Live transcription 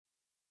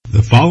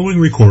The following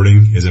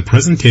recording is a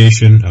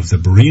presentation of the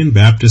Berean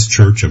Baptist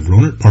Church of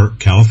Rohnert Park,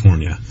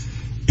 California,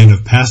 and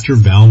of Pastor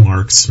Val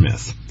Mark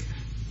Smith.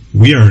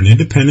 We are an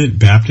independent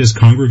Baptist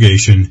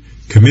congregation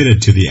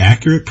committed to the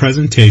accurate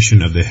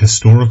presentation of the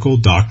historical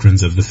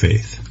doctrines of the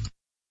faith.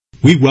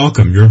 We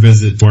welcome your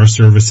visit to our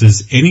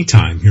services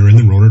anytime here in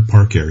the Rohnert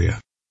Park area.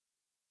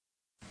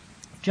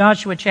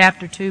 Joshua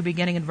chapter 2,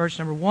 beginning in verse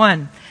number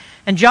 1.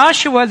 And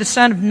Joshua the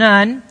son of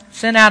Nun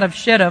sent out of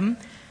Shittim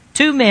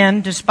 2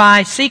 men to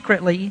spy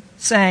secretly,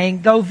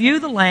 saying, Go view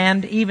the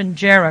land, even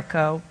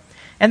Jericho.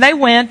 And they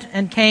went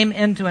and came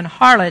into an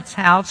harlot's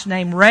house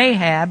named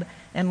Rahab,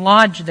 and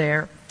lodged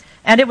there.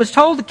 And it was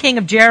told the king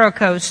of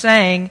Jericho,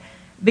 saying,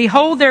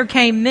 Behold, there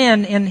came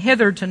men in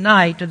hither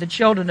tonight to the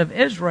children of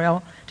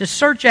Israel to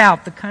search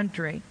out the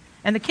country.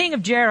 And the king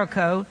of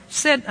Jericho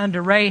sent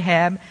unto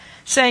Rahab,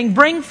 saying,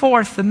 Bring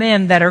forth the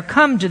men that are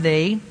come to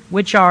thee,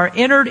 which are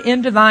entered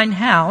into thine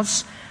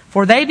house,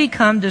 for they be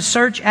come to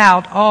search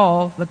out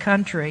all the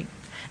country.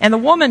 And the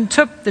woman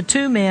took the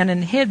 2 men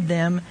and hid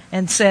them,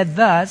 and said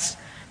thus,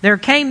 There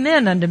came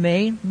men unto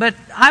me, but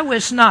I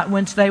wist not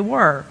whence they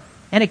were.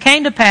 And it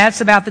came to pass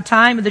about the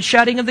time of the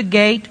shutting of the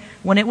gate,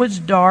 when it was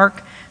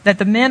dark, that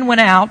the men went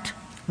out.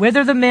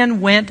 Whither the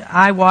men went,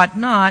 I wot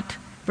not.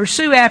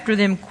 Pursue after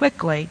them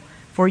quickly,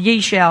 for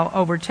ye shall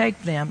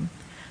overtake them.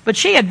 But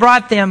she had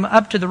brought them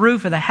up to the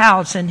roof of the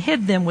house, and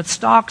hid them with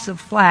stalks of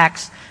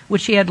flax,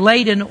 which she had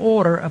laid in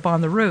order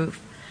upon the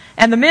roof.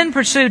 And the men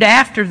pursued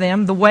after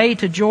them the way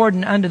to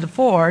Jordan unto the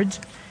fords.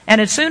 And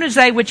as soon as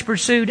they which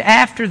pursued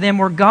after them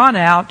were gone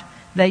out,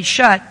 they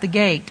shut the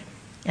gate.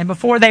 And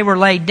before they were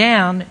laid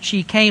down,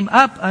 she came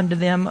up unto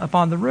them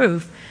upon the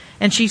roof.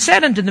 And she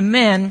said unto the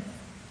men,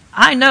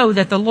 I know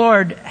that the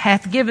Lord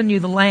hath given you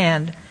the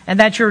land, and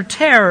that your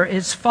terror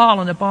is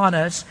fallen upon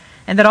us,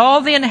 and that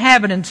all the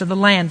inhabitants of the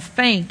land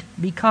faint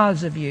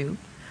because of you.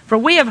 For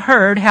we have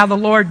heard how the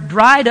Lord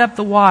dried up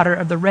the water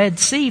of the Red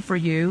Sea for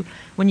you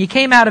when you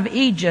came out of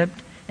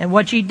Egypt, and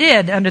what ye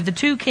did unto the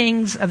 2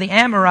 kings of the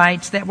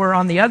Amorites that were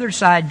on the other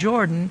side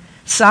Jordan,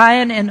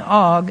 Sihon and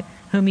Og,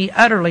 whom ye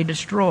utterly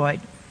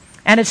destroyed.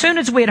 And as soon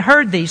as we had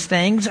heard these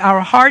things, our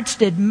hearts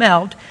did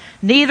melt,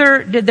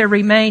 neither did there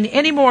remain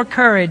any more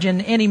courage in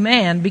any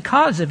man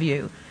because of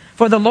you.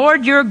 For the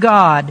Lord your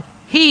God,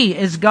 He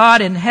is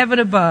God in heaven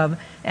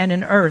above and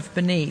in earth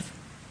beneath.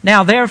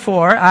 Now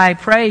therefore, I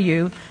pray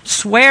you,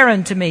 swear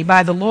unto me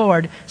by the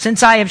Lord,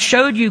 since I have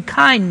showed you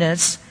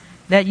kindness,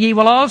 that ye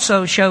will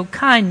also show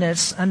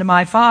kindness unto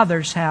my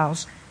father's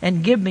house,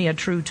 and give me a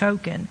true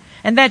token.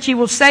 And that ye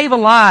will save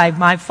alive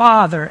my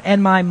father,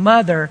 and my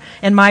mother,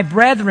 and my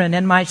brethren,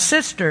 and my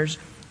sisters,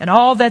 and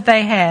all that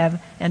they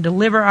have, and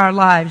deliver our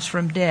lives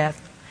from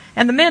death.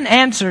 And the men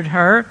answered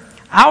her,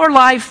 Our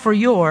life for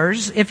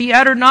yours, if ye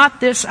utter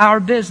not this our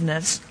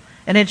business.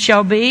 And it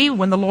shall be,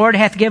 when the Lord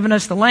hath given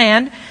us the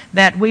land,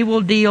 that we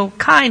will deal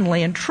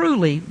kindly and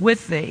truly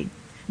with thee.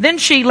 Then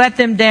she let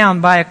them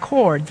down by a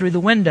cord through the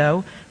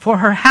window, for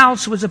her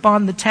house was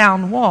upon the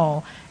town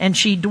wall, and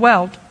she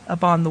dwelt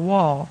upon the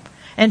wall.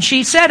 And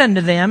she said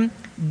unto them,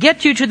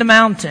 Get you to the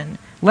mountain,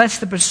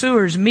 lest the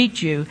pursuers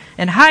meet you,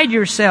 and hide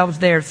yourselves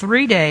there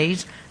 3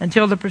 days,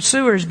 until the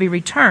pursuers be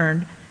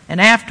returned,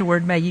 and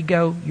afterward may ye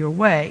go your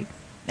way.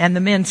 And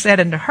the men said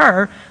unto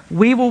her,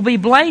 We will be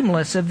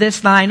blameless of this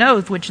thine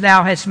oath which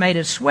thou hast made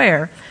us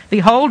swear.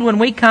 Behold, when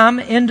we come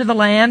into the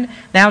land,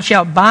 thou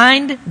shalt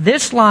bind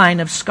this line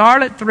of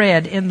scarlet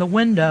thread in the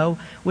window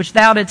which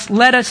thou didst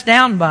let us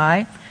down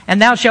by, and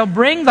thou shalt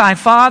bring thy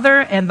father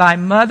and thy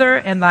mother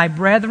and thy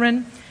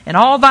brethren and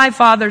all thy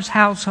father's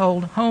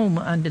household home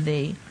unto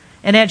thee.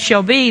 And it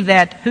shall be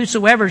that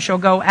whosoever shall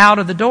go out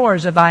of the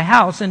doors of thy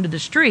house into the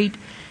street,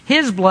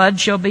 his blood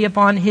shall be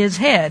upon his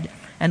head,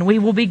 and we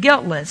will be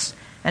guiltless.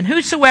 And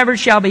whosoever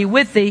shall be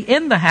with thee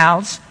in the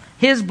house,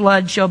 his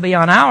blood shall be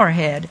on our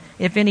head,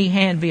 if any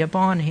hand be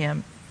upon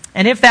him.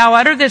 And if thou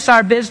utter this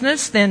our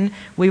business, then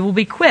we will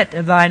be quit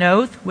of thine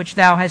oath, which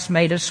thou hast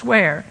made us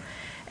swear.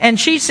 And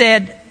she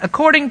said,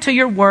 According to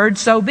your word,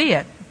 so be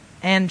it.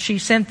 And she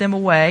sent them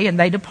away, and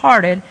they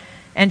departed,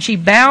 and she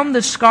bound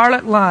the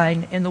scarlet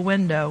line in the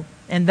window.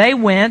 And they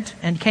went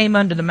and came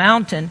unto the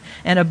mountain,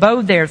 and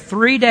abode there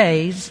 3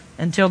 days,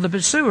 until the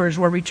pursuers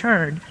were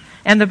returned.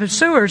 And the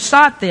pursuers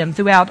sought them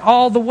throughout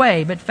all the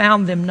way, but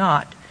found them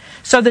not.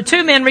 So the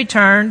 2 men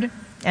returned,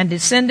 and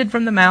descended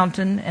from the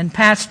mountain, and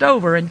passed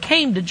over, and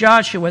came to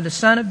Joshua the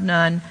son of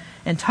Nun,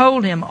 and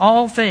told him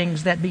all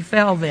things that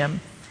befell them.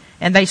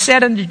 And they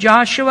said unto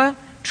Joshua,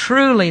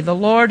 Truly the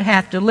Lord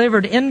hath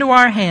delivered into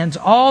our hands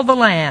all the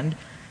land,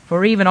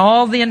 for even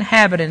all the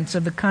inhabitants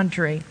of the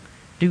country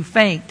do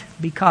faint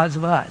because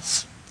of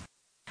us.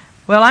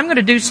 Well, I'm going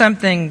to do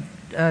something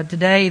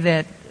today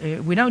that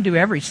we don't do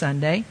every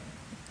Sunday.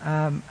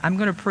 I'm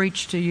going to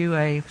preach to you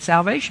a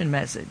salvation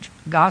message,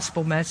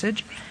 gospel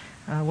message.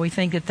 We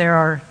think that there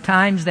are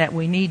times that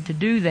we need to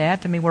do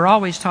that. I mean, we're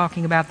always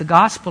talking about the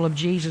gospel of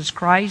Jesus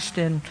Christ,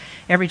 and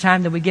every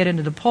time that we get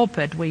into the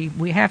pulpit,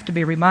 we have to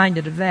be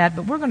reminded of that.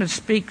 But we're going to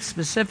speak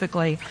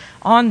specifically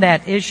on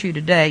that issue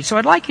today. So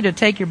I'd like you to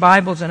take your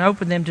Bibles and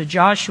open them to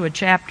Joshua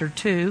chapter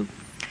 2.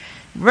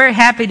 We're very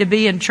happy to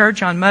be in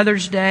church on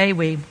Mother's Day.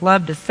 We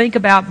love to think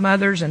about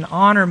mothers and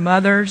honor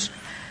mothers.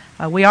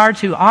 We are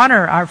to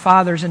honor our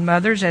fathers and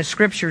mothers, as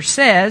Scripture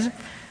says,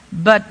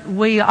 but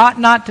we ought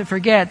not to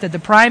forget that the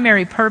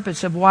primary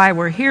purpose of why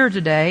we're here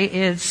today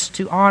is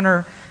to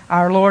honor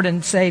our Lord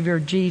and Savior,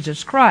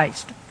 Jesus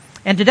Christ.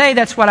 And today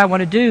that's what I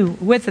want to do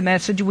with the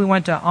message. We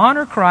want to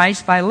honor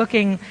Christ by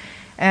looking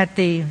at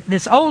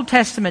this Old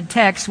Testament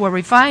text where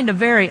we find a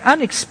very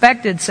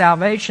unexpected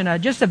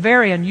salvation, just a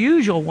very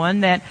unusual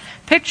one that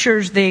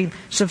pictures the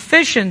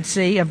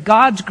sufficiency of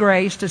God's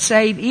grace to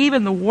save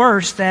even the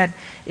worst that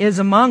is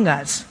among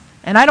us.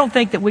 And I don't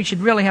think that we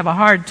should really have a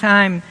hard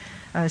time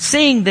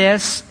seeing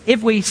this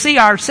if we see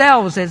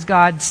ourselves as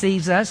God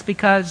sees us,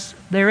 because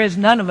there is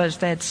none of us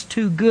that's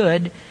too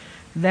good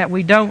that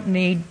we don't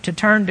need to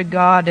turn to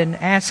God and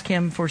ask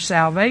Him for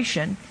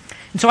salvation.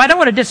 And so I don't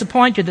want to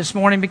disappoint you this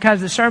morning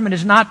because the sermon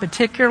is not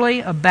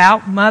particularly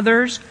about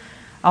mothers,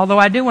 although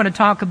I do want to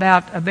talk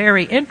about a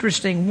very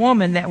interesting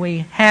woman that we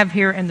have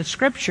here in the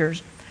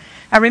Scriptures.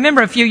 I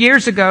remember a few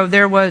years ago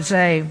there was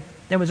a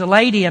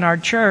lady in our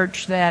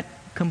church that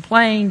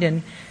complained,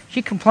 and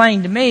she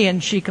complained to me,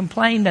 and she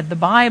complained that the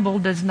Bible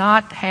does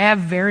not have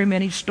very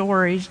many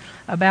stories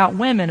about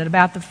women and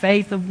about the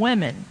faith of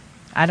women.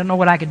 I don't know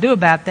what I could do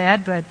about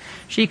that, but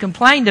she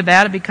complained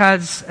about it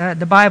because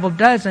the Bible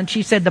doesn't.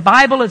 She said the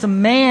Bible is a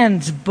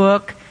man's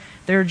book.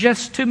 There are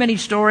just too many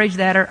stories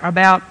that are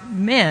about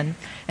men.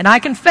 And I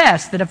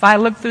confess that if I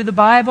look through the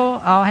Bible,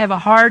 I'll have a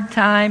hard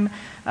time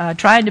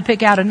trying to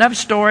pick out enough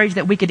stories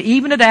that we could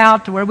even it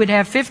out to where we'd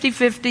have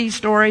 50-50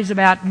 stories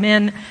about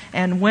men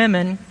and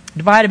women,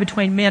 divided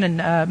between men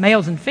and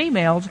males and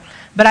females.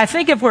 But I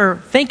think if we're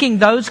thinking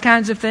those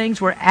kinds of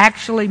things, we're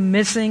actually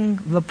missing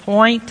the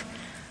point.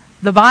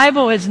 The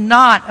Bible is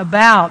not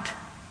about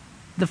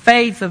the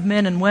faith of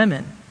men and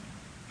women.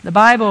 The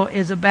Bible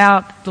is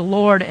about the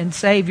Lord and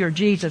Savior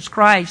Jesus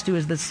Christ, who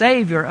is the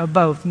Savior of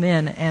both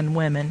men and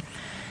women.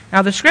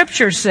 Now the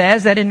Scripture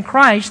says that in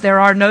Christ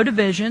there are no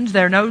divisions,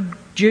 there are no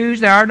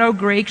Jews, there are no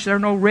Greeks, there are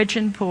no rich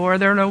and poor,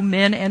 there are no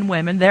men and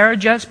women. There are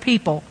just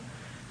people.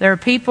 There are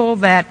people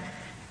that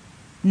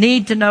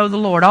need to know the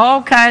Lord,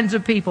 all kinds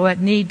of people that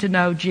need to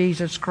know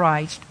Jesus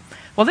Christ.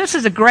 Well, this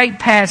is a great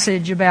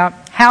passage about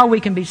how we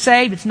can be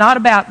saved. It's not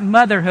about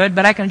motherhood,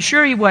 but I can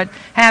assure you what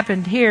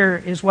happened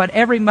here is what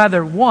every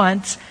mother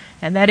wants,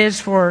 and that is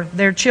for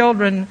their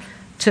children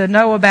to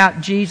know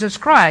about Jesus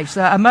Christ.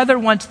 A mother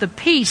wants the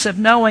peace of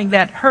knowing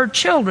that her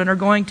children are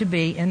going to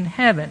be in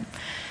heaven.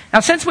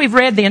 Now, since we've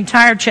read the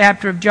entire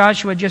chapter of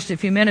Joshua just a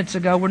few minutes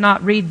ago, we'll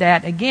not read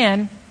that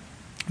again.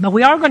 But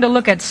we are going to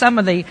look at some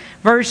of the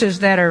verses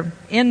that are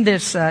in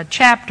this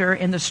chapter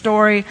in the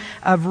story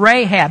of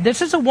Rahab.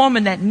 This is a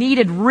woman that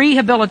needed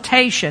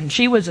rehabilitation.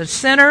 She was a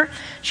sinner.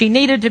 She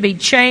needed to be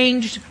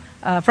changed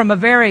from a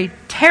very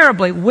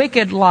terribly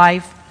wicked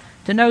life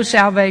to know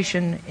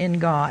salvation in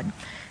God.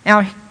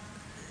 Now,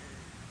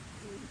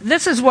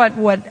 this is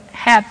what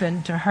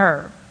happened to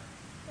her.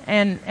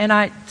 And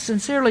I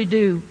sincerely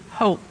do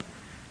hope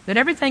that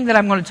everything that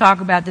I'm going to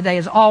talk about today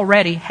has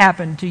already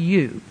happened to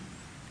you.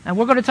 And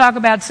we're going to talk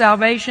about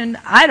salvation.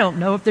 I don't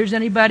know if there's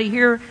anybody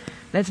here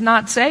that's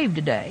not saved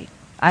today.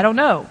 I don't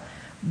know.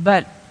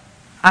 But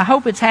I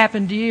hope it's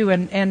happened to you,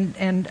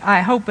 and I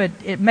hope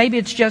maybe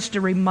it's just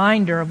a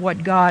reminder of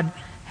what God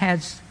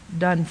has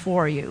done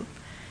for you.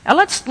 Now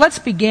let's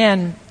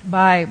begin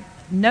by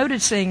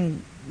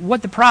noticing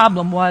what the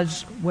problem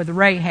was with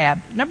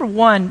Rahab. Number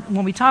one,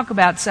 when we talk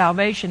about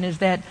salvation, is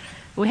that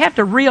we have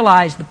to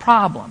realize the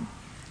problem.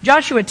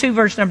 Joshua 2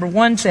 verse number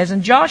 1 says,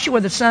 "And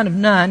Joshua the son of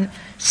Nun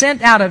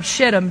sent out of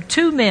Shittim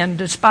 2 men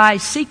to spy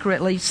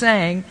secretly,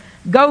 saying,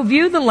 Go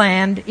view the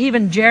land,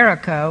 even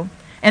Jericho.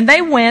 And they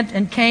went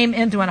and came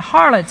into an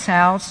harlot's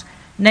house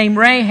named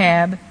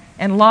Rahab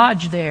and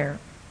lodged there."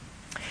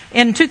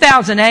 In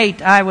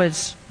 2008, I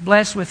was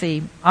blessed with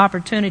the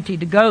opportunity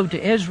to go to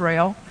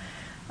Israel.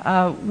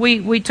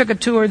 We took a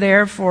tour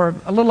there for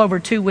a little over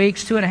 2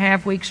 weeks,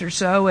 2.5 weeks or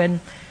so,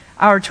 and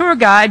our tour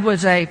guide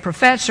was a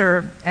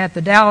professor at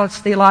the Dallas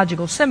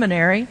Theological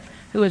Seminary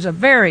who is a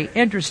very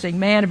interesting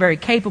man, a very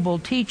capable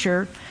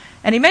teacher.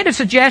 And he made a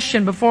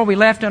suggestion before we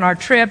left on our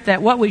trip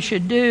that what we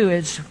should do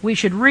is we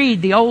should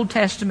read the Old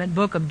Testament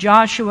book of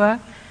Joshua,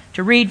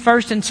 to read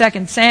 1st and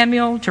 2nd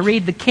Samuel, to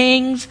read the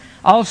Kings,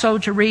 also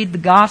to read the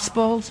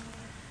Gospels.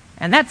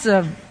 And that's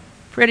a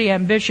pretty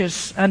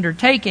ambitious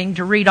undertaking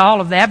to read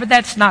all of that, but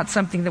that's not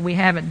something that we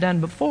haven't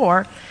done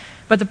before.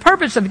 But the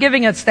purpose of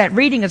giving us that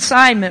reading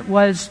assignment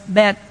was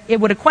that it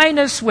would acquaint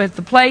us with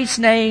the place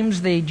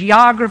names, the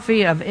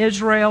geography of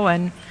Israel,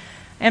 and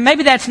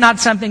maybe that's not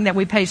something that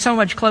we pay so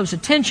much close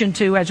attention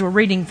to as we're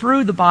reading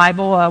through the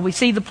Bible. We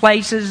see the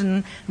places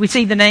and we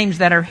see the names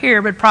that are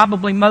here, but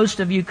probably most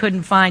of you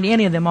couldn't find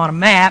any of them on a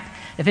map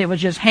if it was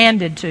just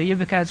handed to you,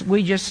 because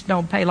we just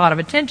don't pay a lot of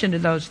attention to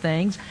those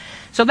things.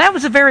 So that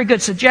was a very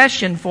good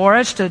suggestion for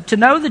us to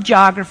know the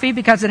geography,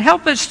 because it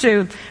helped us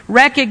to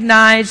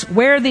recognize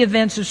where the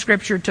events of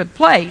Scripture took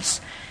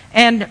place.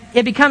 And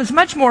it becomes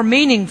much more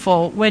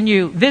meaningful when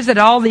you visit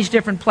all these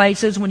different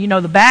places, when you know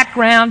the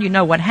background, you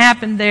know what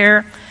happened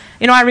there.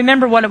 You know, I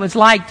remember what it was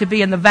like to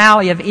be in the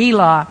valley of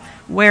Elah,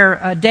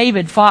 where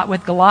David fought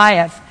with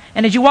Goliath.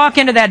 And as you walk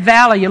into that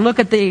valley, you look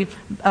at the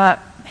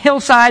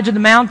hillsides of the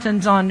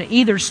mountains on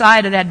either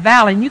side of that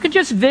valley, and you can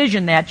just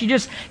vision that. You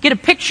just get a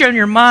picture in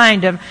your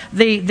mind of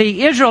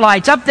the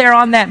Israelites up there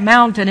on that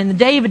mountain and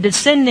David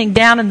descending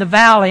down in the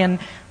valley and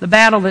the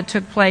battle that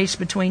took place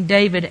between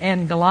David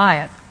and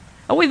Goliath.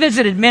 Well, we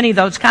visited many of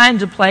those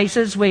kinds of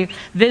places. We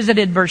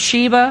visited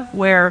Beersheba,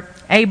 where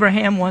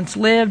Abraham once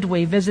lived.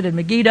 We visited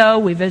Megiddo.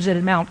 We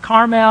visited Mount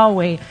Carmel.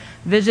 We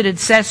visited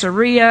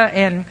Caesarea,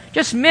 and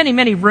just many,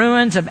 many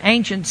ruins of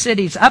ancient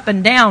cities up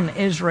and down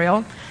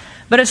Israel.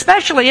 But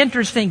especially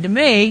interesting to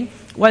me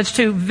was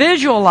to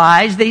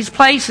visualize these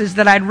places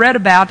that I'd read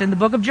about in the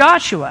book of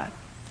Joshua.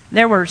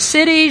 There were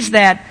cities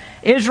that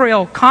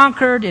Israel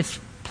conquered. It's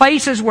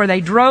places where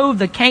they drove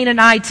the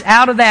Canaanites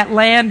out of that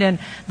land, and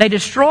they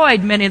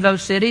destroyed many of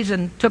those cities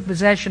and took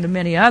possession of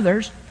many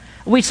others.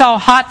 We saw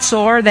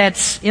Hatzor,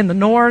 that's in the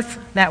north.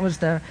 That was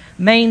the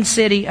main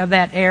city of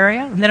that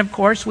area. And then, of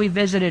course, we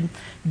visited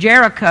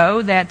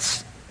Jericho,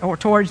 that's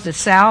towards the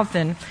south,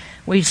 and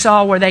we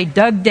saw where they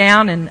dug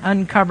down and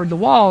uncovered the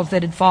walls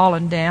that had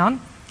fallen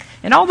down.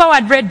 And although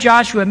I'd read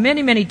Joshua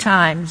many, many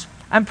times,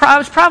 I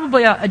was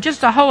probably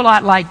just a whole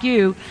lot like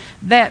you,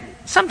 that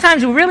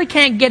sometimes we really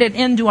can't get it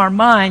into our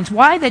minds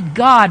why that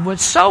God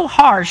was so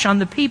harsh on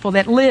the people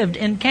that lived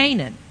in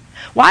Canaan.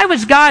 Why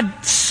was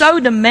God so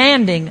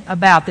demanding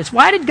about this?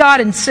 Why did God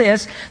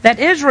insist that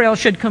Israel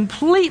should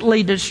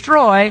completely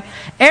destroy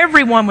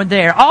everyone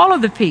there, all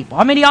of the people?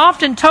 I mean, He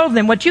often told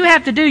them, what you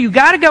have to do, you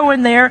got to go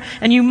in there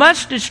and you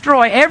must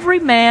destroy every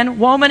man,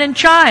 woman, and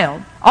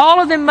child. All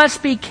of them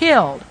must be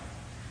killed.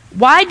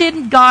 Why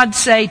didn't God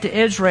say to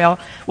Israel,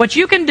 what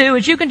you can do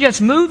is you can just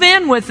move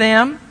in with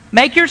them,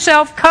 make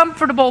yourself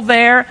comfortable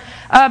there,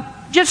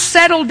 just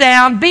settle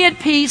down, be at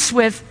peace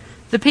with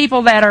the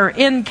people that are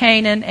in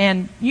Canaan,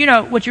 and you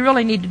know what you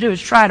really need to do is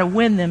try to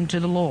win them to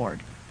the Lord.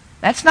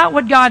 That's not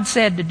what God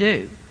said to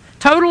do.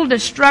 Total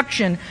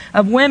destruction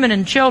of women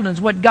and children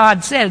is what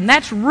God said, and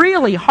that's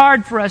really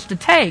hard for us to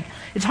take.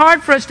 It's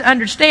hard for us to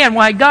understand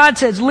why God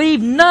says leave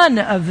none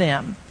of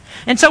them.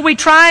 And so we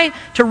try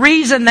to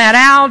reason that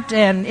out,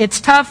 and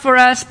it's tough for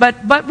us,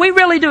 but we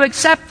really do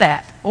accept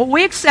that. Well,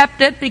 we accept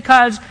it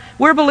because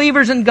we're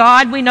believers in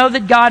God. We know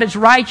that God is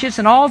righteous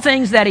in all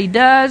things that He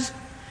does.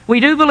 We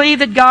do believe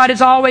that God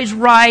is always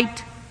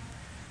right,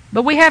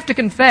 but we have to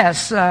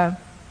confess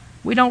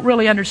we don't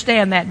really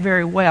understand that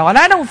very well. And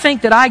I don't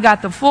think that I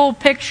got the full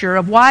picture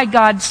of why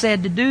God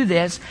said to do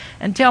this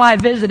until I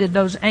visited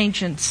those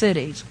ancient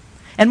cities.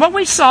 And what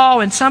we saw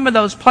in some of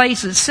those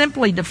places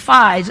simply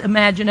defies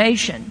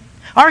imagination.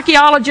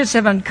 Archaeologists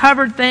have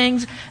uncovered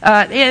things.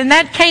 In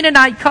that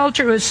Canaanite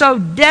culture, it was so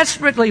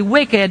desperately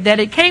wicked that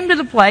it came to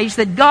the place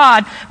that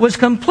God was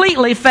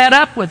completely fed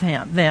up with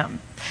them.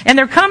 And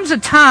there comes a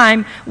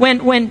time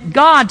when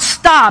God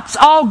stops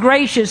all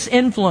gracious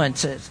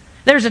influences.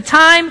 There's a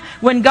time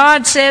when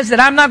God says that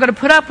I'm not going to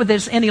put up with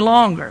this any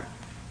longer.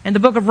 In the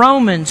book of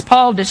Romans,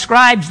 Paul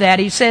describes that.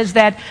 He says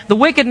that the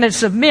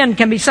wickedness of men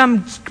can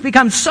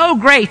become so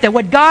great that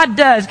what God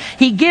does,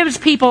 He gives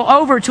people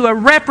over to a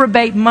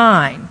reprobate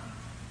mind.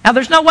 Now,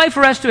 there's no way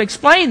for us to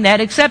explain that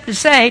except to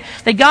say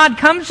that God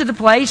comes to the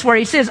place where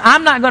He says,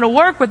 I'm not going to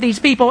work with these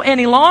people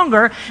any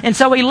longer, and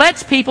so He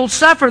lets people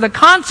suffer the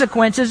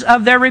consequences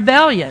of their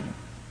rebellion.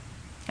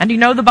 And you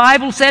know the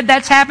Bible said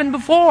that's happened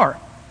before.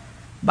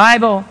 The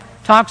Bible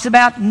talks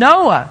about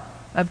Noah,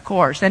 of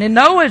course. And in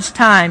Noah's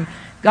time,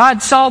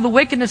 God saw the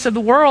wickedness of the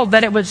world,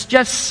 that it was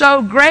just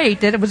so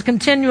great, that it was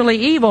continually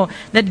evil,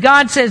 that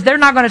God says they're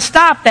not going to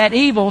stop that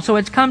evil, so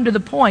it's come to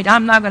the point,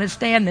 I'm not going to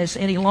stand this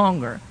any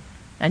longer.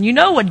 And you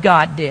know what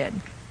God did.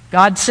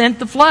 God sent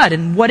the flood,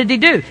 and what did He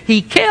do?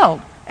 He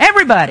killed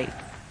everybody.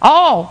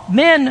 All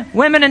men,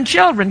 women, and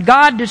children.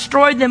 God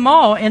destroyed them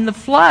all in the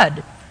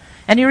flood.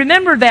 And you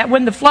remember that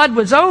when the flood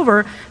was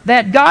over,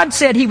 that God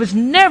said He was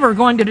never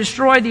going to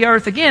destroy the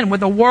earth again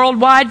with a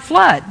worldwide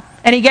flood.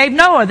 And He gave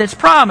Noah this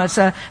promise,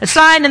 a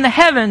sign in the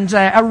heavens,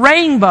 a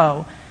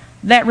rainbow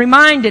that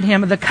reminded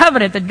him of the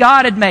covenant that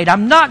God had made.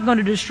 I'm not going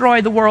to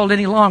destroy the world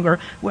any longer,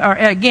 or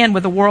again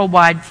with a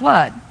worldwide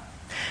flood.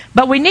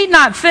 But we need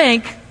not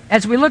think,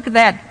 as we look at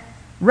that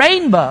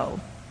rainbow,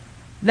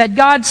 that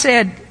God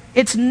said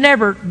it's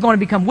never going to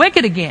become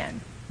wicked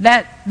again.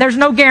 That there's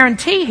no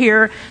guarantee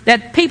here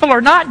that people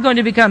are not going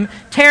to become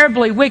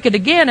terribly wicked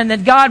again, and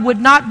that God would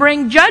not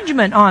bring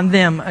judgment on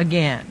them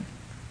again.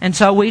 And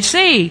so we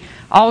see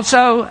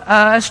also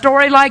a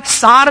story like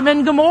Sodom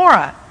and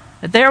Gomorrah,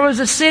 that there was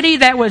a city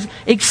that was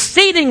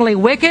exceedingly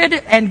wicked,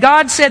 and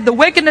God said the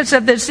wickedness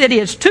of this city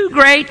is too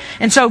great,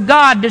 and so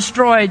God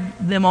destroyed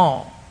them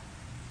all.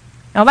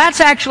 Now that's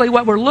actually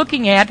what we're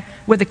looking at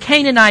with the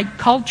Canaanite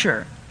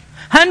culture.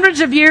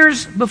 Hundreds of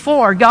years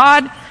before,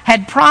 God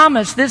had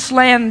promised this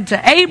land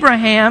to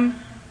Abraham,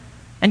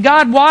 and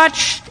God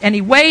watched and He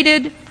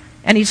waited,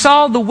 and He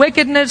saw the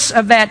wickedness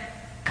of that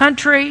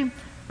country,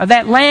 of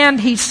that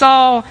land. He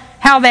saw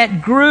how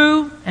that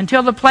grew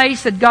until the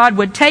place that God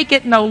would take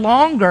it no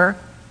longer.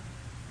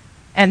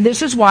 And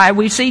this is why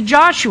we see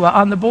Joshua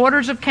on the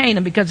borders of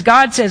Canaan, because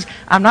God says,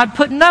 I'm not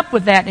putting up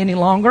with that any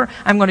longer.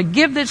 I'm going to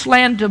give this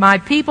land to my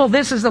people.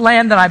 This is the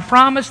land that I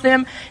promised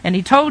them. And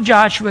he told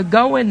Joshua,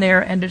 go in there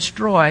and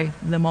destroy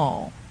them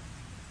all.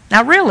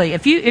 Now really,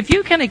 if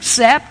you can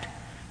accept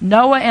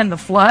Noah and the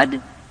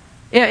flood,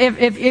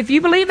 if you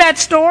believe that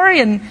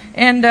story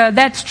and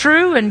that's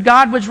true and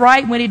God was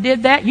right when he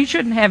did that, you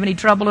shouldn't have any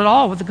trouble at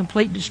all with the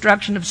complete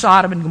destruction of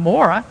Sodom and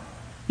Gomorrah.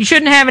 You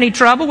shouldn't have any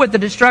trouble with the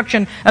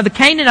destruction of the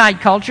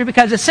Canaanite culture,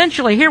 because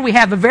essentially here we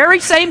have the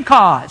very same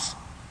cause.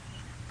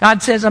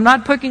 God says, I'm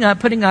not putting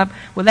up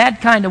with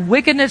that kind of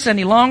wickedness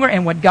any longer,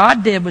 and what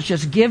God did was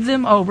just give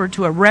them over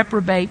to a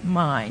reprobate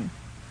mind.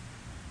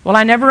 Well,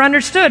 I never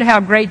understood how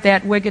great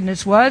that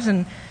wickedness was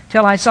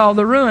until I saw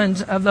the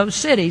ruins of those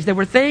cities. There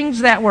were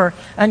things that were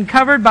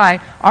uncovered by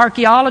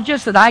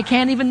archaeologists that I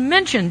can't even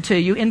mention to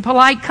you in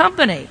polite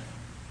company.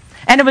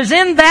 And it was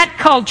in that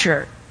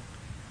culture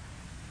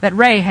that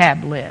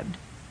Rahab lived.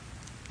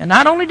 And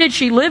not only did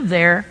she live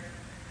there,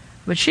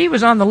 but she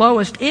was on the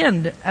lowest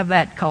end of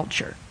that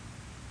culture.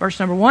 Verse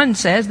number 1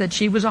 says that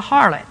she was a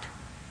harlot.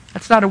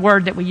 That's not a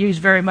word that we use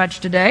very much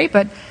today,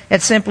 but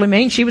it simply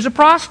means she was a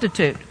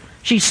prostitute.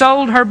 She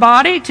sold her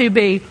body to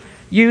be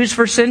used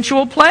for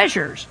sensual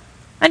pleasures.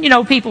 And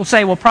people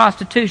say, well,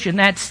 prostitution,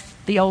 that's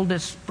the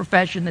oldest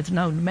profession that's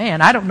known to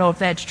man. I don't know if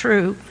that's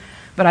true,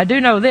 but I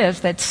do know this,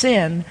 that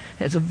sin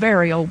is a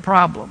very old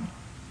problem.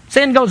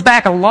 Sin goes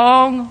back a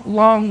long,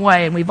 long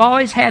way, and we've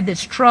always had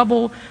this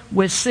trouble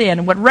with sin.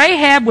 And what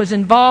Rahab was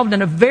involved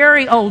in a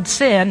very old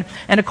sin,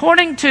 and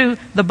according to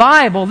the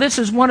Bible, this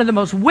is one of the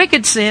most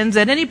wicked sins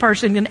that any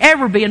person can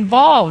ever be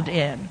involved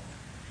in.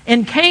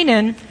 In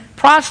Canaan,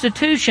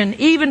 prostitution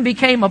even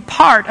became a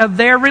part of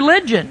their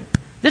religion.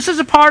 This is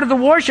a part of the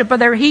worship of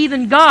their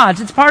heathen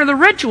gods. It's part of the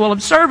ritual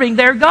of serving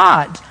their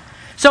gods.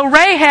 So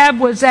Rahab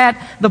was at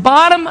the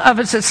bottom of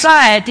a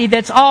society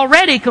that's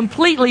already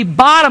completely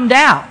bottomed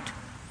out.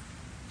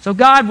 So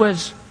God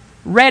was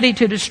ready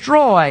to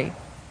destroy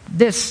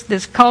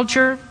this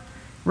culture.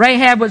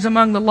 Rahab was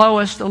among the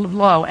lowest of the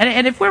low.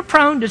 And if we're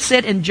prone to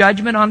sit in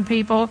judgment on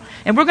people,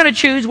 and we're going to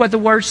choose what the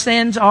worst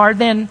sins are,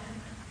 then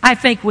I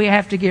think we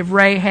have to give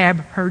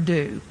Rahab her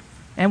due.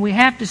 And we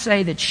have to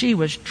say that she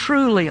was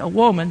truly a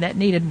woman that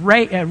needed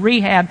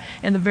rehab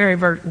in the very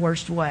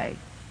worst way.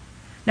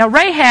 Now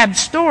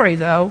Rahab's story,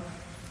 though,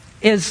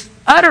 is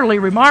utterly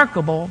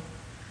remarkable,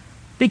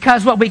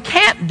 because what we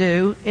can't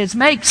do is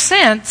make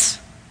sense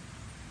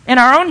in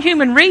our own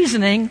human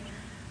reasoning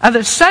of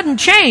the sudden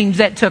change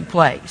that took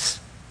place.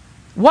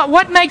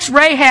 What makes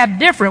Rahab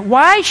different?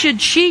 Why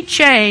should she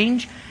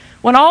change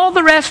when all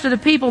the rest of the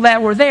people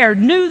that were there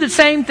knew the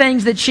same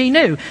things that she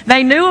knew?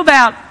 They knew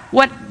about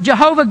what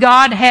Jehovah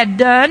God had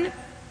done.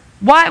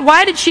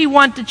 Why did she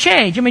want to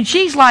change? I mean,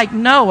 she's like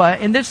Noah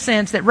in this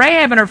sense that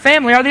Rahab and her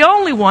family are the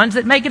only ones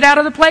that make it out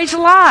of the place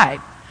alive.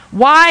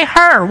 Why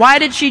her? Why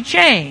did she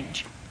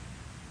change?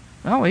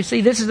 Well, we see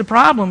this is a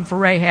problem for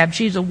Rahab.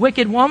 She's a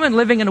wicked woman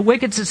living in a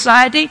wicked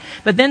society,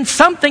 but then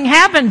something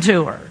happened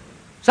to her.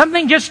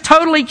 Something just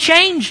totally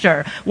changed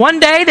her. One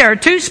day there are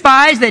 2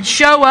 spies that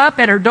show up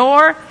at her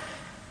door,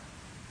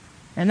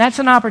 and that's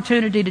an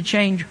opportunity to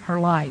change her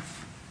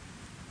life.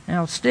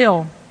 Now,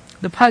 still,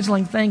 the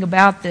puzzling thing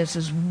about this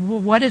is,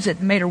 what is it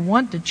that made her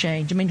want to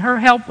change? I mean, her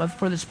help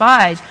for the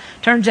spies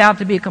turns out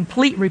to be a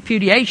complete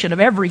repudiation of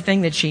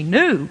everything that she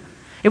knew.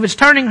 It was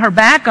turning her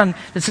back on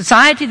the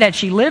society that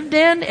she lived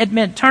in. It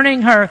meant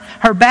turning her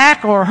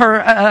back, or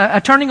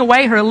turning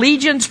away her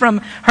allegiance from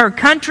her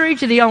country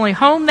to the only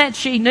home that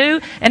she knew.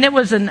 And it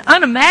was an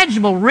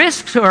unimaginable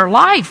risk to her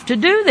life to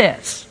do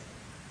this.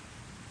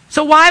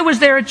 So why was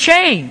there a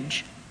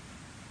change?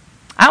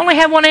 I only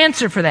have one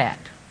answer for that.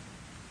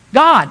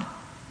 God.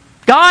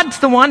 God's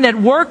the one that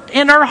worked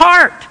in her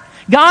heart.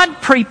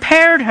 God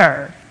prepared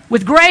her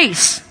with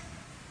grace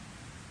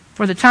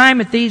for the time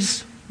that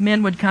these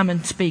men would come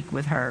and speak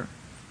with her.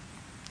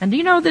 And do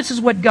you know this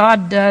is what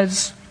God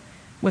does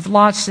with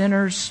lost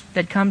sinners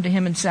that come to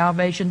Him in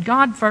salvation?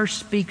 God first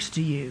speaks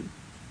to you.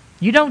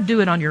 You don't do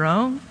it on your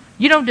own.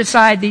 You don't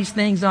decide these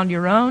things on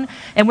your own.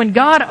 And when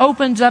God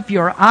opens up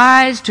your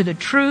eyes to the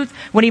truth,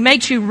 when He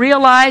makes you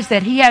realize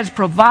that He has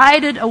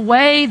provided a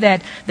way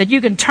that you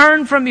can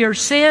turn from your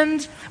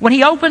sins, when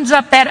He opens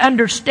up that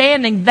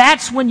understanding,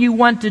 that's when you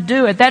want to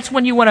do it. That's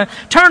when you want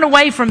to turn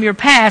away from your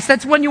past.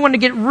 That's when you want to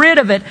get rid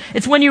of it.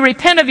 It's when you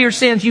repent of your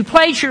sins. You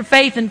place your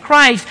faith in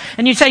Christ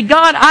and you say,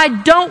 God,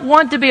 I don't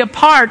want to be a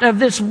part of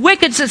this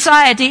wicked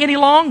society any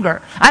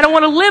longer. I don't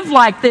want to live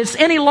like this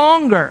any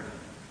longer.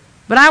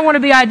 But I want to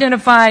be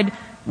identified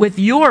with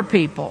your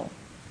people.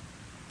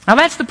 Now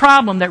that's the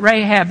problem that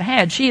Rahab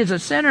had. She is a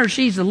sinner.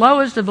 She's the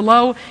lowest of the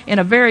low in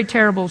a very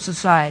terrible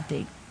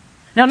society.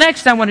 Now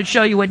next I want to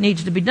show you what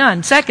needs to be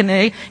done.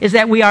 Secondly is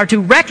that we are to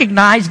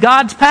recognize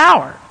God's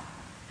power.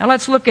 Now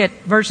let's look at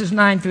verses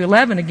 9 through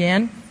 11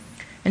 again.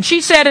 And she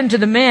said unto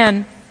the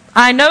men,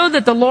 I know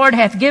that the Lord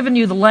hath given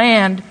you the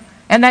land,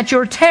 and that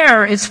your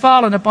terror is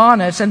fallen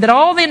upon us, and that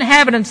all the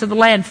inhabitants of the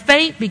land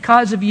faint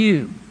because of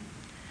you.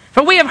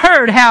 For we have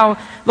heard how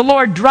the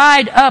Lord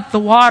dried up the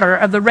water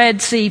of the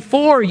Red Sea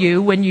for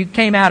you when you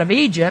came out of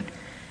Egypt,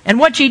 and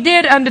what ye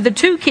did unto the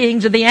 2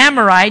 kings of the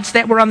Amorites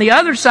that were on the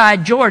other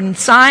side Jordan,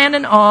 Sihon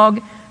and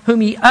Og,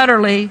 whom ye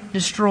utterly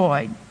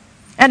destroyed.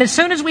 And as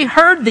soon as we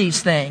heard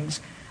these things,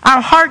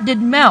 our heart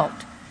did melt.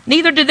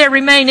 Neither did there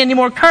remain any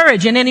more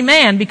courage in any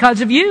man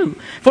because of you.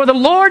 For the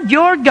Lord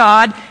your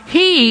God,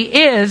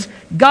 He is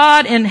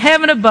God in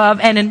heaven above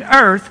and in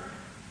earth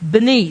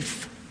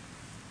beneath.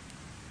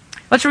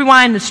 Let's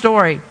rewind the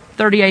story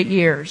 38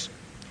 years.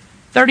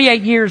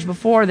 38 years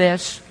before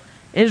this,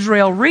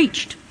 Israel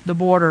reached the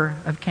border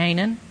of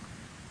Canaan.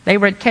 They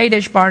were at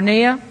Kadesh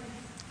Barnea.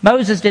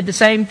 Moses did the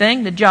same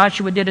thing that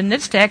Joshua did in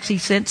this text. He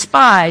sent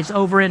spies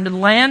over into the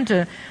land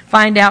to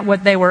find out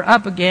what they were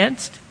up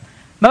against.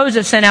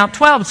 Moses sent out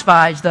 12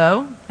 spies,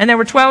 though, and there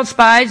were 12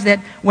 spies that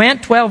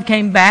went, 12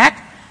 came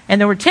back, and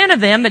there were 10 of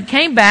them that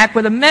came back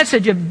with a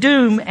message of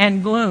doom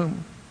and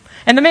gloom.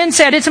 And the men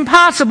said, it's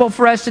impossible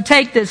for us to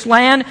take this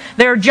land.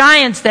 There are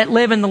giants that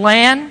live in the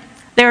land.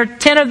 There are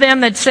 10 of them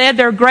that said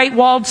there are great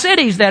walled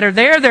cities that are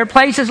there. There are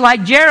places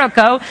like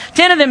Jericho.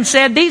 10 of them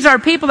said these are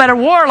people that are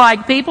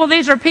warlike people.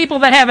 These are people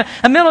that have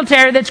a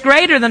military that's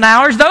greater than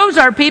ours. Those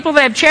are people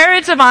that have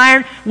chariots of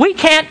iron. We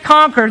can't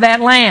conquer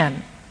that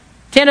land.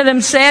 10 of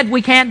them said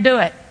we can't do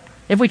it.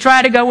 If we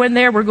try to go in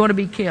there, we're going to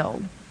be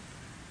killed.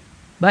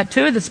 But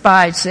 2 of the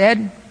spies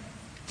said,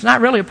 it's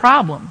not really a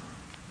problem.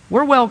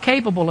 We're well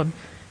capable of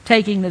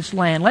taking this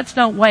land. Let's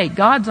don't wait.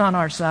 God's on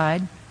our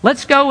side.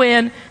 Let's go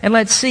in and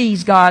let's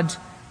seize God's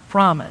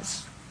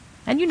promise.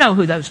 And you know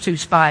who those 2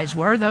 spies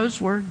were. Those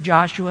were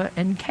Joshua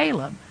and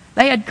Caleb.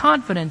 They had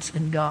confidence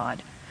in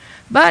God.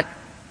 But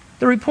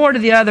the report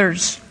of the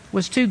others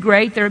was too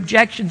great. Their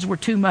objections were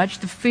too much.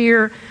 The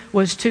fear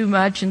was too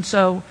much. And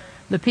so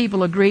the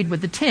people agreed with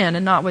the 10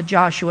 and not with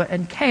Joshua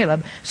and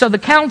Caleb. So the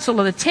counsel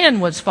of the 10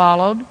 was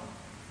followed.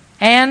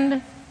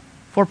 And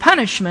for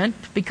punishment,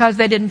 because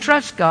they didn't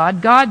trust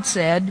God, God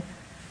said,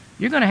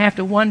 you're going to have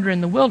to wander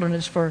in the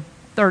wilderness for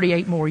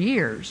 38 more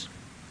years.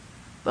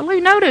 But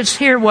we notice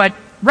here what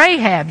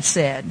Rahab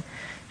said.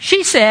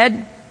 She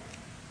said,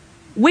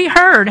 we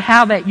heard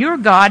how that your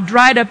God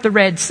dried up the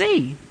Red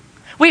Sea.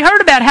 We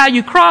heard about how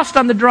you crossed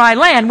on the dry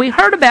land. We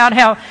heard about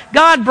how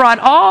God brought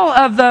all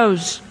of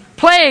those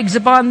plagues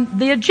upon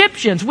the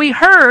Egyptians. We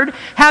heard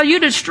how you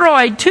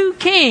destroyed 2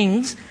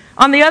 kings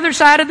on the other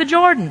side of the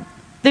Jordan.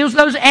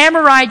 Those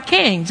Amorite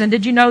kings. And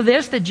did you know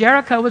this? That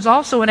Jericho was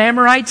also an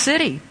Amorite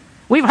city.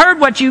 We've heard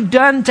what you've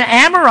done to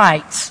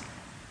Amorites.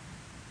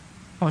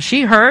 Well,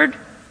 she heard.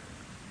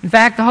 In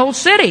fact, the whole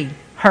city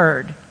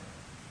heard.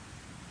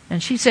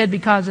 And she said,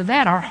 because of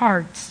that, our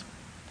hearts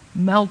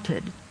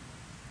melted.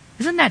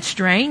 Isn't that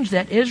strange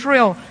that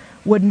Israel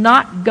would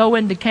not go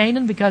into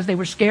Canaan because they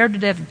were scared to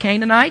death of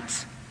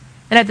Canaanites?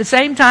 And at the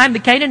same time, the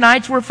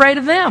Canaanites were afraid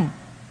of them.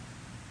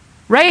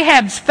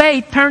 Rahab's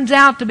faith turns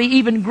out to be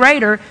even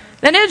greater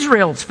than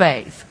Israel's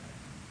faith,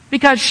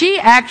 because she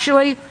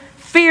actually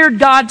feared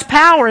God's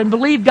power and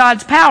believed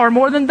God's power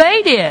more than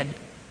they did.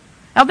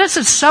 Now, this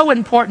is so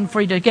important for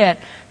you to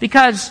get,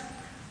 because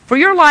for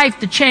your life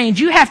to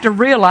change, you have to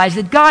realize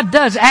that God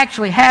does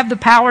actually have the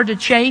power to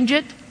change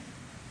it.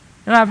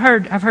 And I've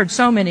heard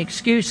so many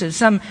excuses.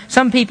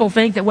 Some people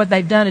think that what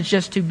they've done is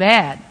just too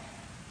bad.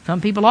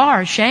 Some people are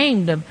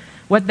ashamed of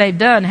what they've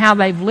done, how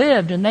they've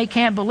lived, and they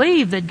can't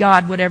believe that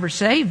God would ever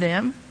save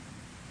them.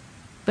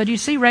 But you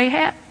see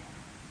Rahab?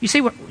 You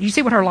see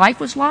what her life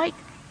was like?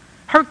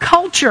 Her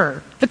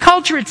culture, the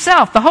culture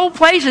itself, the whole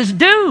place is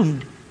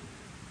doomed.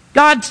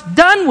 God's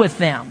done with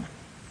them.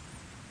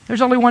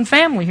 There's only one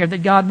family here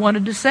that God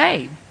wanted to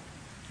save.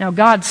 Now,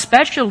 God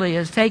specially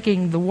is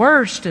taking the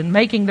worst and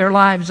making their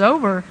lives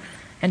over,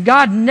 and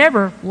God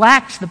never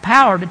lacks the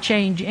power to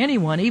change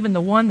anyone, even the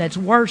one that's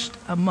worst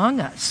among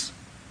us.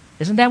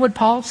 Isn't that what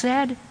Paul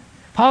said?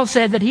 Paul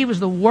said that he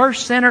was the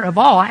worst sinner of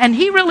all, and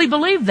he really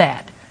believed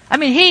that. I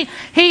mean,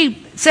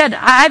 he said,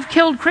 I've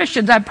killed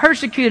Christians, I've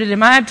persecuted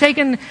them, I've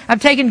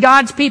taken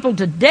God's people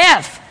to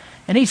death.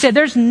 And he said,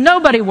 there's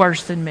nobody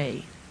worse than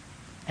me.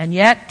 And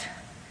yet,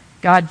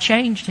 God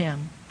changed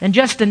him. In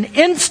just an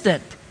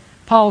instant,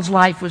 Paul's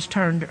life was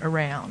turned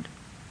around.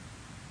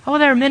 Oh,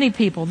 there are many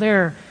people,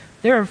 they're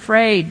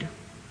afraid,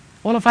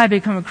 well, if I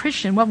become a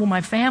Christian, what will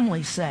my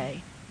family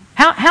say?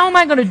 How am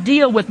I going to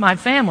deal with my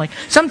family?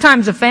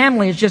 Sometimes a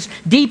family is just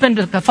deep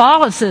into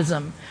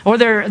Catholicism, or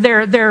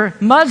they're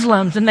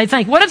Muslims, and they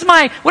think, what is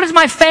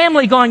my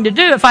family going to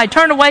do if I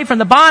turn away from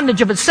the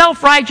bondage of a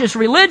self-righteous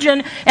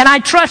religion and I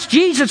trust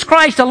Jesus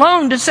Christ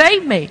alone to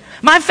save me?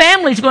 My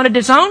family's going to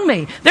disown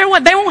me. They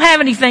won't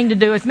have anything to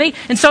do with me,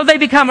 and so they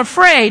become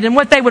afraid. And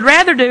what they would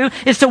rather do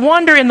is to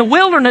wander in the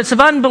wilderness of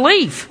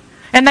unbelief.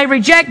 And they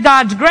reject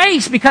God's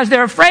grace because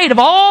they're afraid of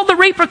all the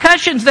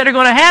repercussions that are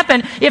going to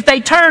happen if they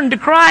turn to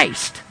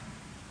Christ.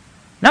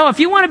 No, if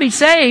you want to be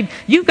saved,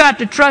 you've got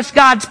to trust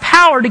God's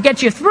power to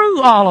get you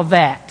through all of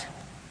that.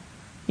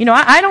 You know,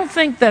 I don't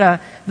think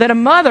that a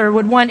mother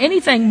would want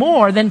anything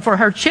more than for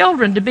her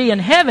children to be in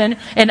heaven.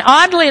 And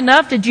oddly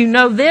enough, did you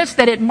know this?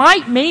 That it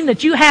might mean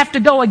that you have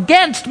to go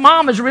against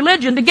Mama's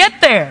religion to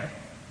get there.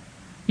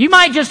 You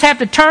might just have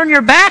to turn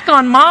your back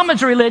on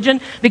Mama's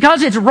religion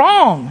because it's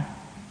wrong.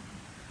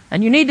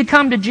 And you need to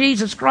come to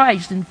Jesus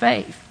Christ in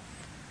faith.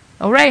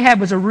 Well,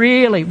 Rahab was a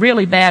really,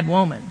 really bad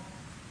woman.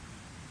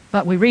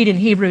 But we read in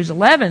Hebrews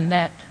 11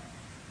 that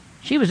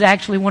she was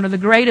actually one of the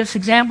greatest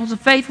examples of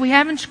faith we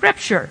have in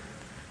Scripture.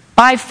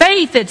 By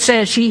faith, it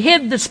says, she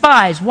hid the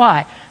spies.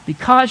 Why?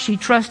 Because she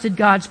trusted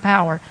God's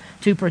power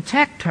to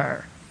protect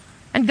her.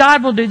 And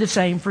God will do the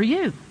same for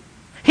you.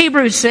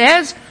 Hebrews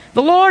says,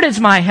 the Lord is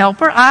my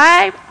helper.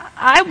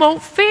 I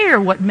won't fear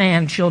what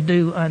man shall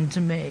do unto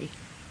me.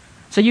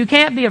 So you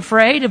can't be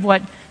afraid of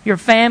what your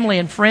family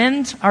and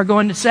friends are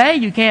going to say.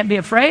 You can't be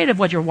afraid of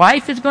what your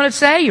wife is going to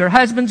say, your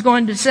husband's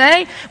going to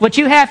say. What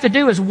you have to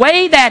do is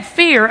weigh that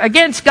fear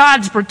against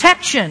God's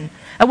protection.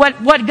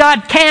 What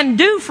God can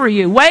do for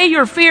you. Weigh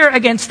your fear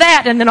against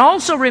that. And then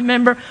also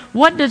remember,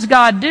 what does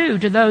God do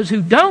to those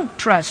who don't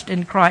trust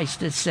in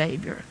Christ as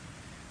Savior?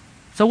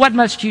 So what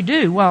must you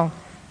do? Well,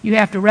 you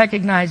have to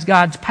recognize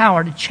God's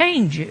power to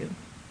change you.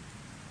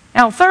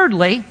 Now,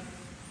 thirdly,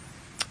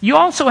 you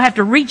also have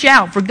to reach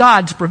out for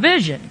God's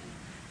provision.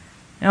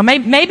 Now,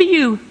 maybe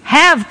you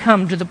have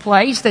come to the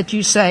place that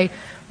you say,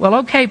 well,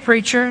 okay,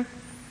 preacher,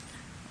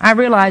 I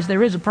realize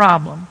there is a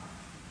problem.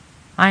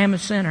 I am a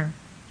sinner.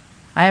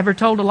 I ever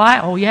told a lie?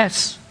 Oh,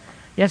 yes.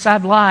 Yes,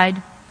 I've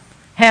lied.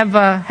 Have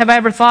I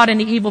ever thought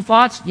any evil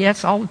thoughts?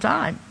 Yes, all the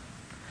time.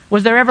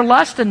 Was there ever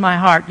lust in my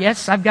heart?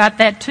 Yes, I've got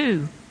that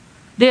too.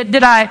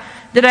 Did I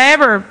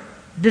ever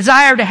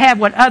desire to have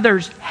what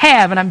others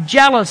have, and I'm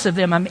jealous of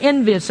them, I'm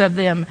envious of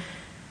them?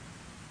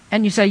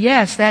 And you say,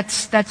 yes,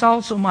 that's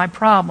also my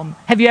problem.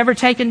 Have you ever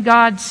taken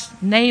God's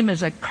name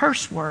as a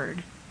curse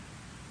word?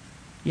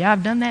 Yeah,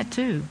 I've done that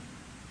too.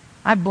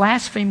 I've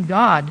blasphemed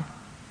God.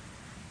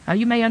 Now,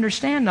 you may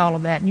understand all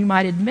of that, and you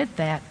might admit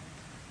that,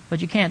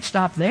 but you can't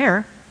stop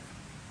there.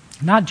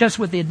 Not just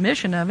with the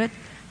admission of it.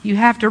 You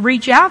have to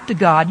reach out to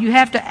God. You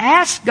have to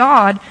ask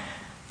God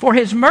for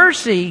His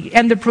mercy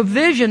and the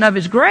provision of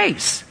His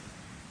grace.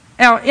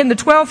 Now, in the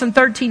 12th and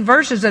 13th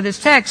verses of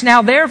this text,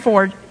 now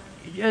therefore,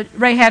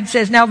 Rahab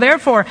says, now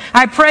therefore,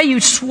 I pray you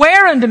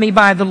swear unto me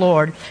by the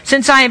Lord,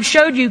 since I have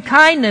showed you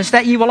kindness,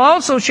 that you will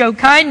also show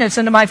kindness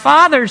unto my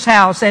father's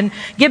house, and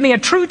give me a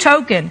true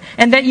token,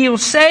 and that you will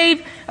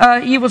save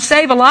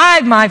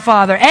alive my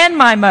father and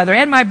my mother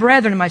and my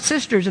brethren and my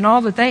sisters and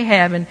all that they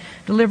have, and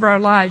deliver our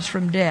lives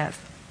from death.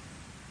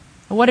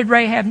 Well, what did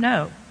Rahab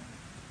know?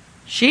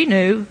 She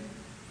knew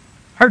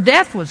her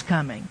death was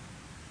coming.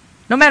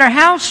 No matter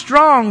how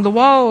strong the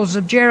walls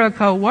of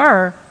Jericho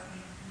were,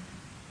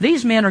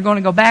 these men are going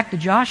to go back to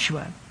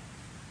Joshua.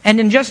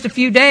 And in just a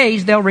few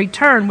days, they'll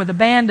return with a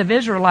band of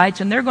Israelites,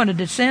 and they're going to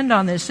descend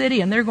on this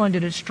city, and they're going to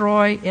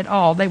destroy it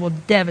all. They will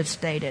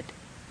devastate it.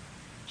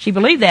 She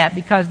believed that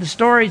because the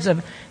stories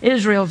of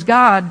Israel's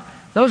God,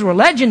 those were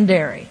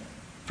legendary.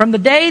 From the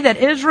day that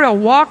Israel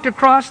walked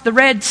across the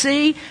Red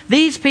Sea,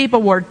 these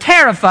people were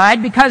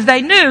terrified because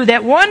they knew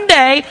that one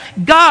day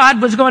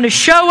God was going to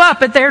show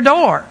up at their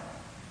door.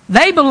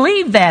 They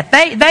believed that.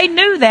 They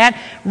knew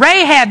that.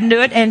 Rahab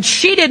knew it, and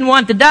she didn't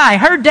want to die.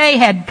 Her day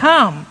had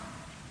come.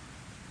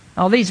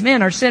 All these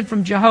men are sent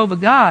from Jehovah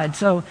God,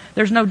 so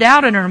there's no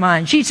doubt in her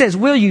mind. She says,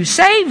 will you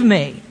save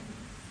me?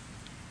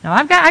 Now,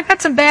 I've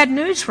got some bad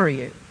news for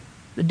you.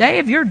 The day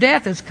of your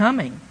death is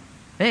coming.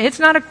 It's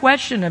not a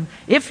question of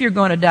if you're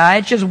going to die.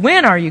 It's just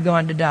when are you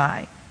going to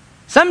die.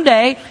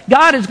 Someday,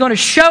 God is going to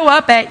show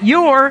up at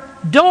your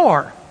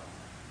door.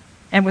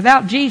 And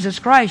without Jesus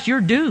Christ, you're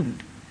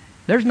doomed.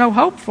 There's no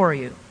hope for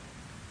you.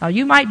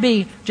 You might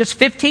be just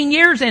 15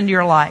 years into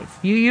your life.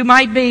 You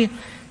might be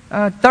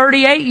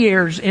 38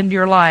 years into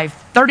your life.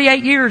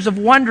 38 years of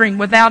wandering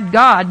without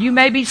God. You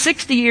may be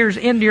 60 years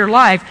into your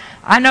life.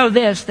 I know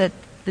this, that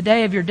the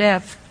day of your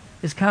death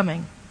is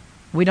coming.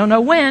 We don't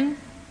know when.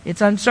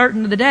 It's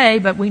uncertain of the day,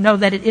 but we know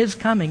that it is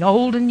coming.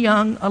 Old and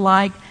young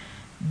alike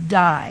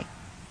die.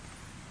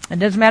 It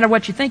doesn't matter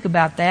what you think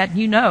about that.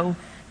 You know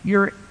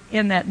you're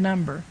in that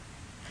number.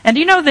 And do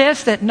you know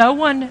this, that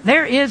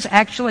there is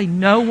actually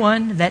no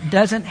one that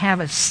doesn't have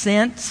a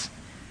sense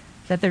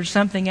that there's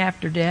something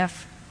after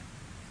death?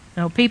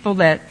 You know, people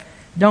that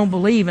don't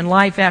believe in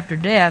life after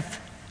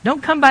death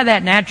don't come by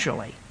that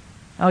naturally.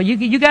 Oh,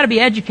 you got to be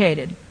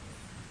educated.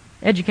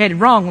 Educated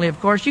wrongly, of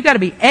course. You got to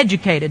be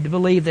educated to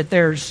believe that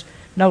there's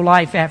no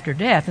life after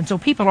death. And so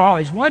people are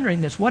always wondering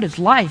this, what is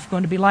life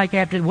going to be like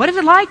after? What is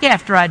it like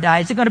after I die?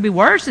 Is it going to be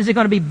worse? Is it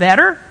going to be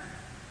better?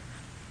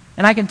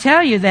 And I can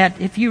tell you that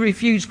if you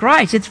refuse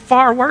Christ, it's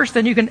far worse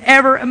than you can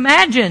ever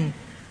imagine.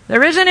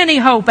 There isn't any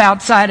hope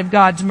outside of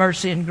God's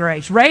mercy and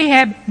grace.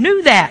 Rahab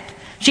knew that.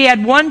 She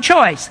had one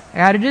choice. I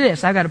got to do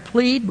this. I got to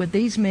plead with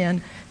these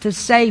men to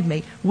save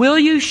me. Will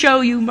you show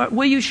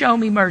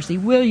me mercy?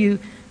 Will you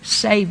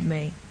save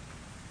me?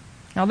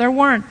 Now, there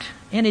weren't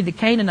any of the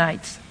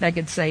Canaanites that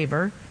could save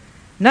her.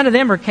 None of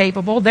them are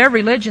capable. Their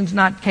religion's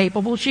not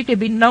capable. She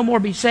could no more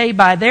be saved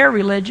by their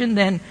religion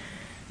than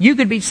you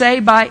could be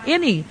saved by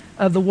any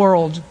of the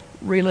world's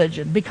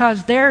religion,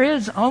 because there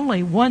is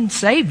only one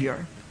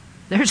Savior.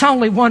 There's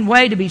only one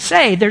way to be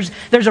saved.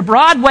 There's a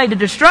broad way to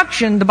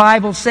destruction, the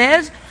Bible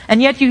says,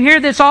 and yet you hear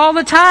this all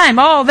the time.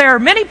 Oh, there are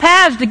many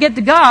paths to get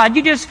to God.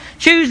 You just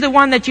choose the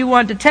one that you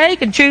want to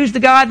take and choose the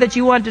God that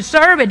you want to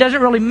serve. It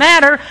doesn't really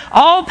matter.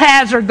 All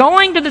paths are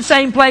going to the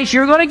same place.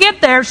 You're going to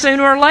get there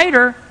sooner or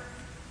later.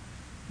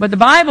 But the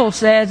Bible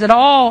says that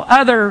all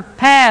other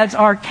paths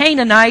are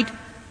Canaanite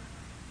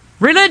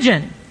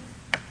religion.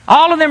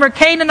 All of them are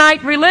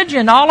Canaanite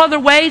religion. All other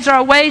ways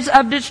are ways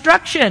of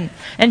destruction.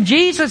 And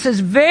Jesus is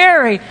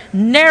very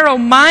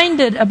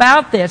narrow-minded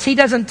about this. He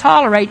doesn't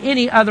tolerate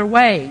any other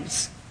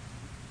ways.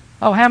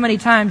 Oh, how many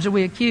times are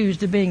we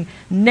accused of being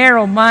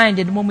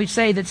narrow-minded when we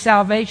say that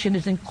salvation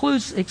is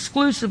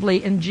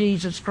exclusively in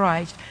Jesus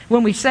Christ?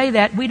 When we say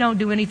that, we don't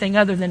do anything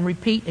other than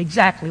repeat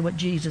exactly what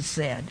Jesus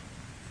said.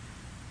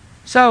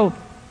 So,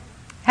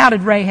 how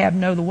did Rahab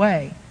know the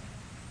way?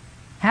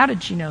 How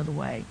did she know the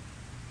way?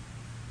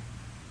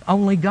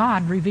 Only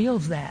God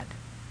reveals that.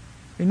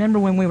 Remember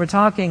when we were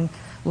talking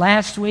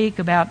last week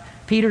about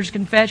Peter's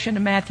confession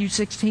in Matthew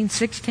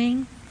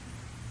 16:16?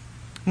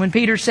 When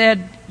Peter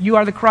said, "You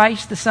are the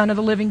Christ, the Son of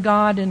the living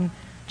God," and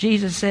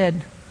Jesus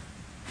said,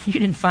 "You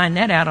didn't find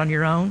that out on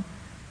your own.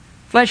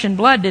 Flesh and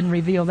blood didn't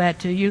reveal that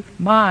to you.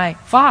 My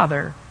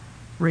Father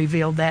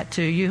revealed that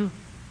to you."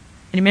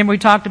 And remember we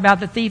talked about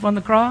the thief on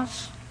the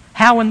cross?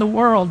 How in the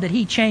world did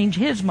he change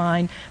his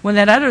mind when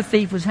that other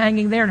thief was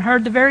hanging there and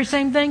heard the very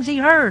same things he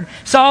heard,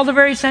 saw the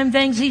very same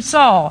things he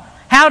saw?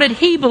 How did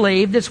he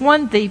believe, this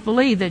one thief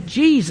believed, that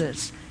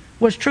Jesus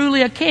was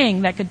truly a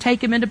king that could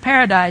take him into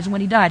paradise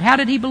when he died? How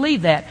did he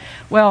believe that?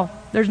 Well,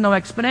 there's no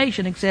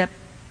explanation except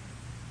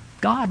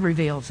God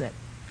reveals it.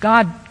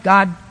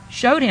 God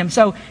showed him.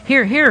 So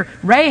here,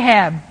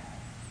 Rahab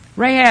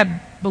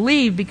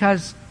believed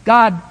because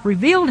God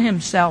revealed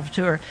himself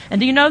to her. And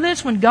do you know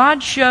this? When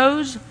God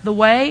shows the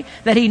way,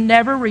 that he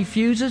never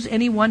refuses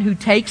anyone who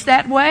takes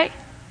that way.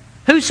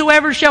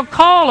 Whosoever shall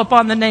call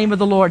upon the name of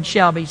the Lord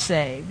shall be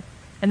saved.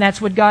 And that's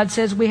what God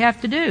says we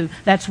have to do.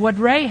 That's what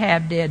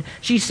Rahab did.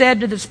 She said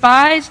to the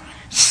spies,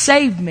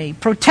 "Save me,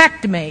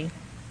 protect me,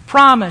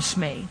 promise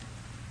me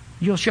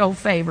you'll show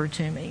favor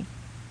to me."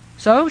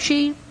 So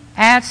she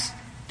asked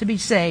to be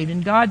saved.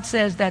 And God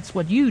says that's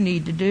what you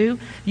need to do.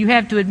 You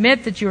have to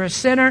admit that you're a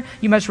sinner.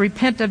 You must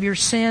repent of your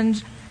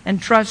sins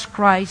and trust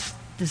Christ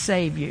to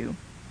save you.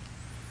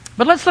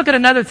 But let's look at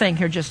another thing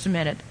here just a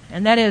minute.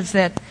 And that is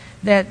that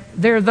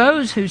there are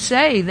those who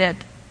say that,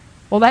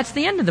 well, that's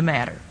the end of the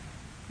matter.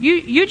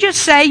 You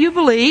just say you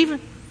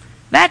believe.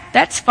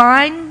 That's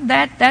fine.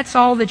 That's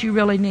all that you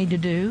really need to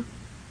do.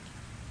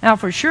 Now,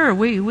 for sure,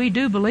 we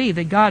do believe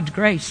that God's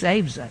grace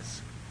saves us.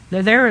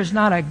 That there is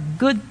not a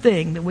good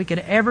thing that we could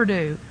ever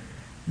do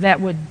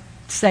that would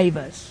save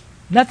us.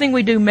 Nothing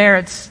we do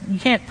merits. You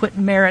can't put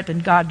merit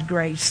and God's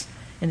grace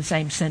in the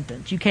same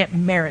sentence. You can't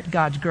merit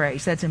God's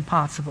grace. That's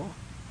impossible.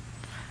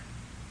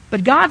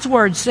 But God's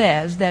Word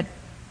says that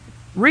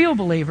real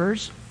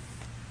believers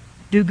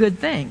do good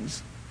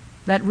things.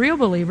 That real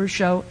believers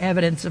show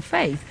evidence of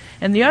faith.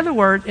 And in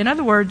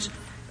other words,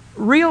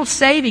 real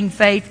saving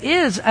faith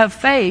is a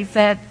faith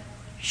that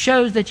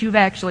shows that you've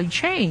actually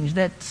changed,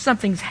 that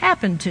something's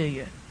happened to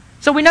you.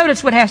 So we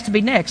notice what has to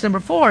be next. Number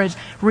 4 is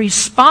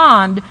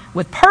respond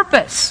with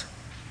purpose.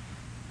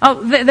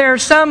 Oh, there are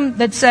some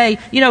that say,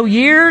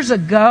 years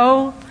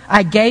ago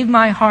I gave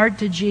my heart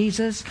to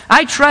Jesus.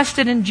 I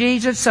trusted in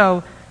Jesus,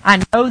 so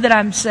I know that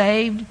I'm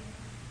saved.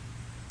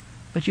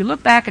 But you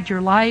look back at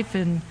your life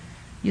and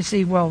you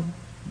see, well,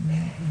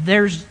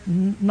 there's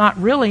not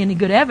really any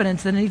good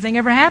evidence that anything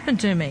ever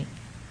happened to me.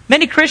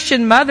 Many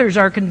Christian mothers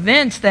are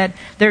convinced that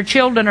their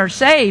children are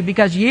saved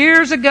because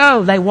years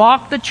ago they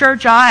walked the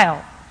church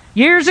aisle.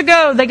 Years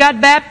ago they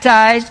got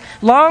baptized.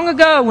 Long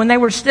ago when they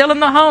were still in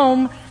the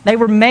home, they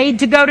were made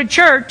to go to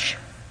church.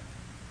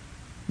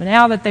 But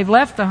now that they've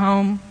left the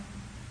home,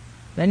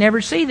 they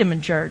never see them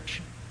in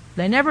church.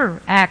 They never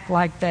act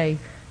like they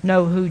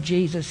know who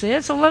Jesus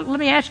is. So let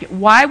me ask you,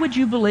 why would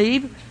you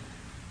believe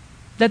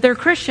that they're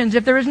Christians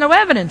if there is no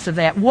evidence of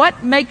that?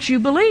 What makes you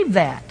believe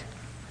that?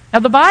 Now,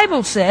 the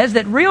Bible says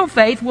that real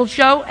faith will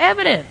show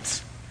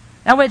evidence.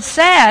 Now, it's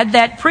sad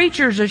that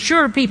preachers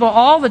assure people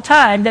all the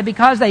time that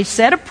because they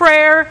said a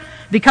prayer,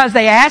 because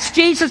they asked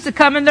Jesus to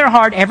come in their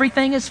heart,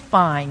 everything is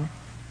fine.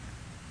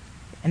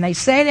 And they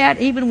say that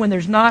even when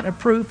there's not a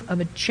proof of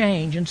a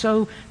change. And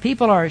so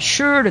people are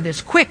assured of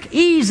this quick,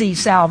 easy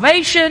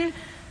salvation.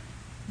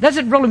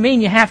 Doesn't really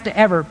mean you have to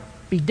ever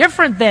be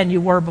different than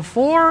you were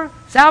before.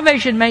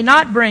 Salvation may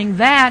not bring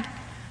that,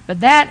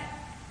 but that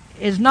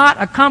is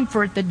not a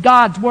comfort that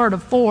God's Word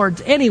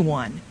affords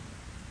anyone.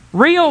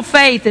 Real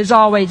faith is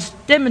always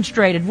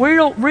demonstrated.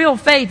 Real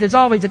faith is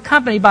always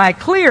accompanied by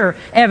clear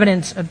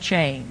evidence of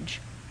change.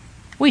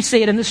 We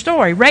see it in the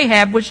story.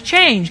 Rahab was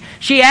changed.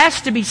 She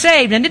asked to be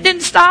saved, and it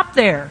didn't stop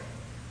there.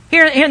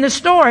 Here in the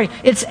story,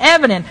 it's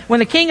evident. When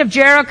the king of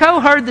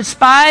Jericho heard the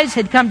spies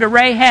had come to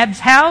Rahab's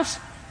house,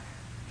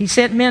 He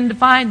sent men to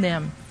find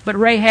them, but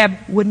Rahab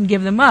wouldn't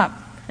give them up.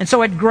 And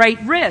so at great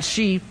risk,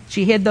 she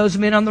hid those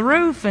men on the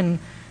roof, and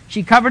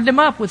she covered them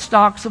up with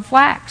stalks of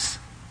flax.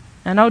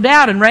 And no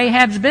doubt in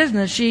Rahab's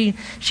business,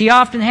 she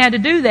often had to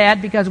do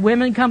that because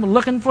women come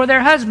looking for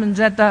their husbands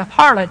at the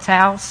harlot's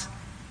house.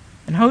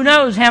 And who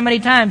knows how many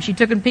times she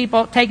taken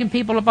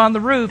people up on the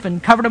roof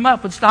and covered them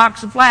up with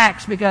stalks of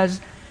flax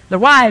because their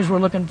wives were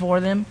looking for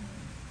them.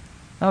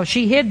 Oh,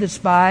 she hid the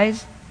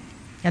spies.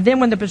 And then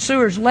when the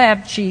pursuers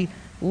left, she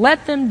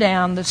let them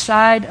down the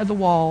side of the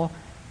wall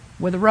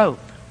with a rope,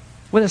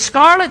 with a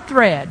scarlet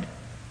thread.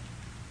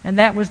 And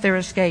that was their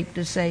escape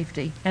to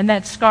safety. And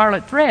that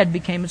scarlet thread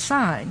became a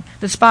sign.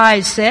 The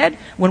spies said,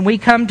 when we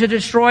come to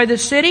destroy the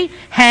city,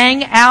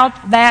 hang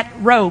out that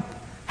rope.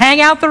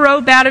 Hang out the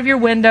rope out of your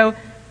window,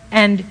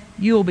 and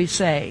you'll be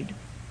saved.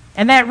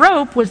 And that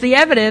rope was the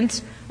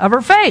evidence of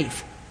her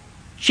faith.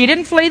 She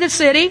didn't flee the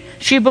city.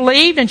 She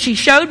believed, and she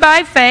showed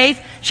by faith.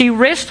 She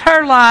risked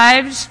her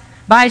lives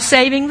by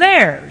saving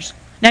theirs.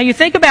 Now you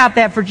think about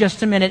that for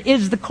just a minute.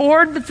 Is the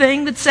cord the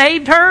thing that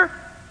saved her?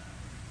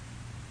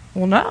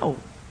 Well, no.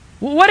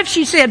 Well, what if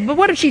she said,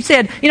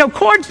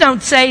 cords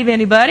don't save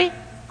anybody.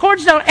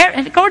 Cords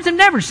have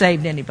never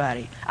saved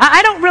anybody.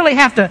 I don't really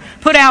have to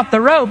put out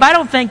the rope. I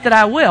don't think that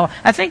I will.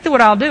 I think that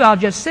what I'll do, I'll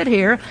just sit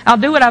here, I'll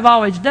do what I've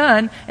always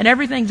done, and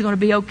everything's going to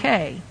be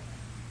okay.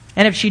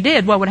 And if she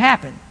did, what would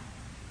happen?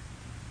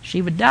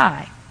 She would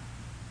die.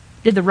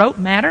 Did the rope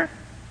matter?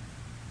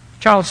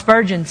 Charles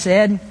Spurgeon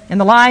said, in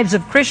the lives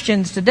of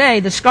Christians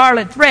today, the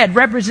scarlet thread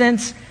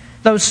represents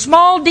those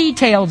small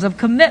details of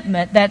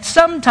commitment that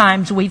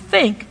sometimes we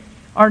think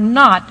are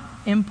not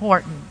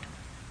important.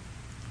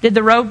 Did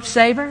the rope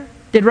save her?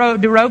 Did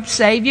rope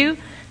save you?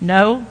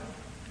 No.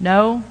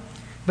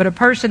 But a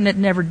person that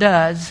never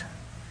does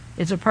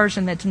is a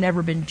person that's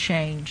never been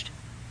changed.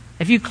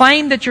 If you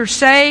claim that you're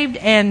saved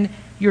and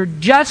you're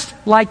just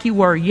like you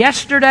were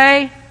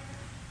yesterday,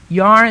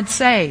 you aren't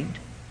saved.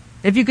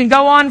 If you can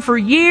go on for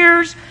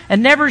years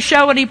and never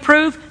show any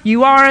proof,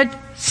 you aren't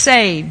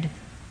saved.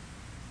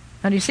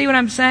 Now, do you see what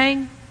I'm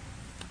saying?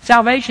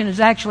 Salvation is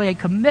actually a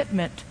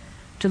commitment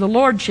to the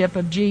lordship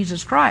of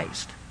Jesus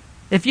Christ.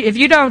 If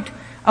you don't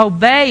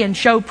obey and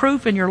show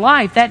proof in your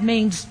life, that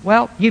means,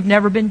 well, you've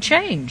never been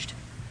changed.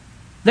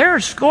 There are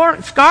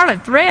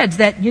scarlet threads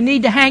that you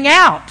need to hang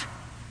out.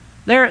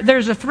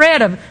 There's a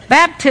thread of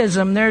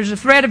baptism. There's a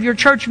thread of your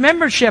church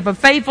membership, of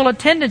faithful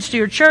attendance to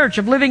your church,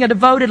 of living a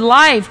devoted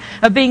life,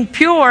 of being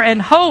pure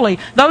and holy.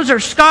 Those are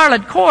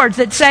scarlet cords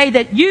that say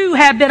that you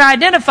have been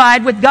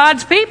identified with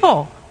God's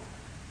people.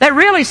 That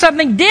really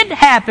something did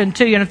happen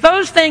to you. And if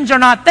those things are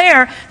not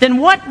there, then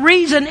what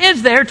reason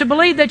is there to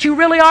believe that you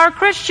really are a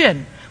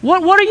Christian?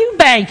 What are you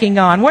banking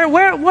on? Where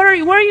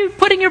are you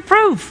putting your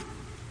proof?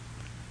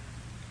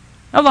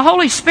 Now, the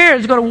Holy Spirit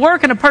is going to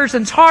work in a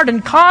person's heart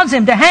and cause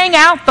him to hang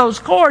out those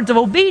cords of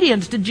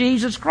obedience to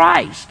Jesus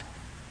Christ.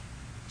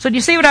 So do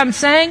you see what I'm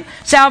saying?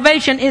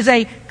 Salvation is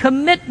a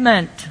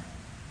commitment.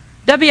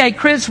 W.A.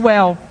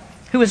 Criswell,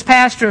 who was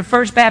pastor of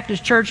First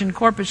Baptist Church in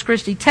Corpus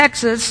Christi,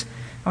 Texas,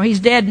 he's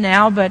dead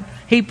now, but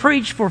he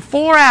preached for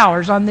 4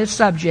 hours on this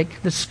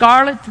subject, the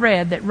scarlet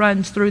thread that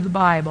runs through the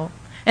Bible.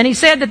 And he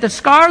said that the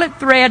scarlet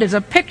thread is a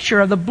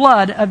picture of the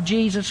blood of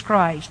Jesus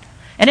Christ.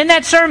 And in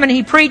that sermon,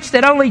 he preached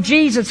that only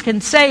Jesus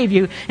can save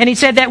you. And he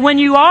said that when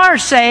you are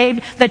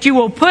saved, that you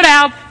will put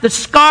out the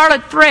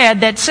scarlet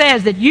thread that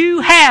says that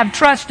you have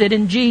trusted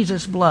in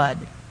Jesus' blood.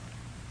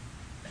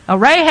 Now,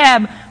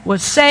 Rahab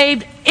was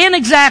saved in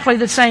exactly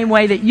the same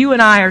way that you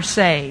and I are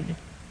saved.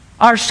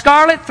 Our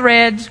scarlet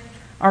threads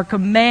are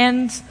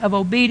commands of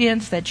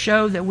obedience that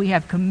show that we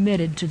have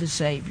committed to the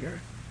Savior.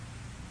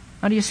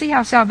 Now, do you see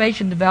how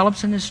salvation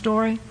develops in this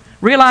story?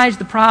 Realize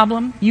the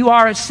problem. You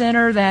are a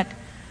sinner that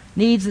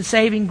needs the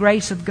saving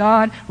grace of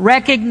God.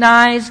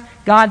 Recognize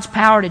God's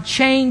power to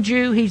change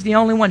you. He's the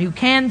only one who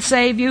can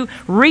save you.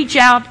 Reach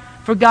out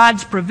for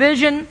God's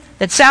provision,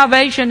 that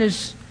salvation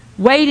is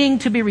waiting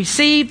to be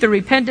received through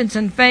repentance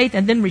and faith,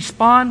 and then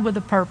respond with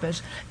a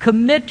purpose.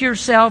 Commit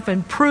yourself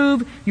and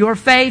prove your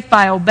faith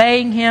by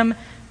obeying Him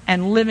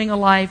and living a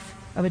life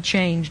of a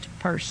changed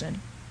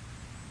person.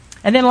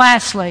 And then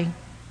lastly,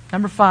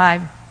 number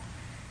 5,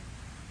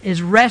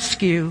 is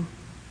rescue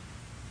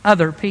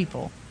other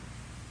people.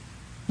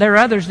 There are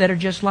others that are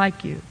just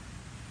like you.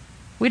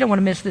 We don't want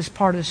to miss this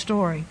part of the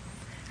story.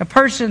 A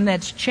person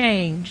that's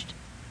changed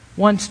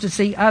wants to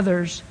see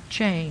others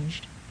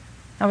changed.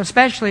 Now,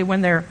 especially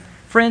when their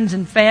friends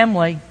and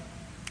family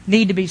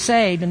need to be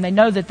saved and they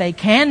know that they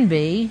can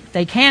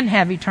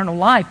have eternal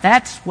life.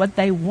 That's what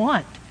they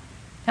want.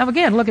 Now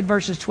again, look at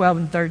verses 12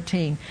 and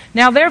 13.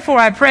 Now therefore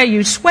I pray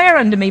you, swear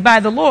unto me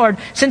by the Lord,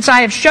 since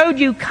I have showed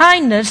you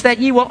kindness, that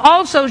ye will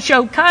also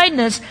show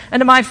kindness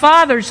unto my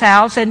father's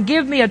house, and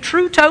give me a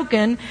true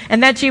token,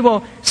 and that ye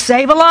will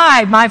save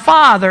alive my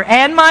father,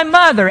 and my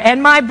mother,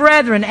 and my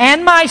brethren,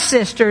 and my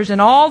sisters, and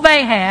all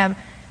they have,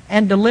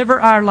 and deliver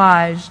our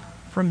lives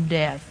from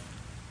death.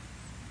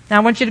 Now I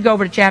want you to go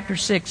over to chapter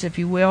 6, if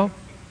you will.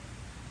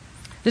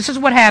 This is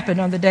what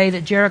happened on the day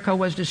that Jericho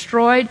was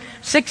destroyed.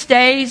 For 6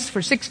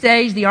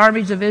 days, the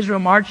armies of Israel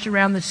marched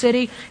around the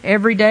city.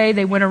 Every day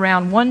they went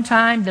around one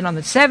time. Then on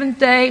the 7th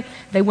day,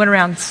 they went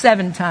around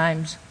 7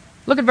 times.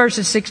 Look at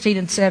verses 16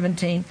 and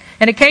 17.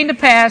 And it came to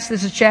pass,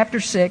 this is chapter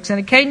 6, and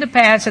it came to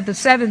pass at the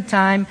 7th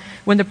time,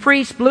 when the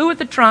priest blew at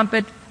the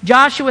trumpet,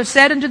 Joshua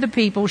said unto the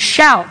people,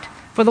 Shout,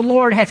 for the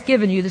Lord hath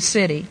given you the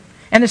city.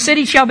 And the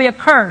city shall be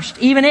accursed,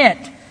 even it,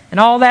 and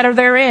all that are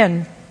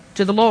therein,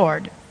 to the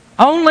Lord.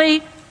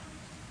 Only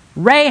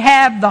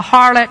Rahab the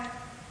harlot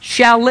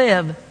shall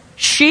live,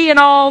 she and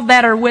all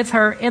that are with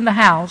her in the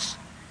house,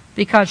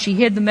 because she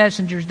hid the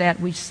messengers that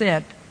we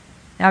sent.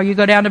 Now you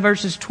go down to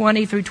verses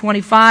 20 through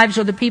 25.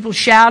 So the people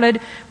shouted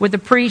with the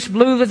priests,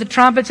 blew with the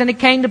trumpets, and it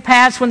came to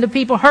pass when the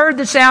people heard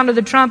the sound of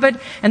the trumpet,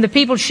 and the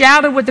people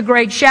shouted with a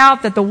great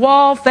shout, that the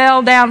wall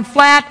fell down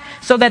flat,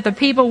 so that the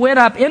people went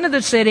up into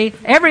the city,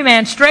 every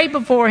man straight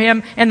before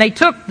him, and they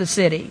took the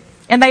city.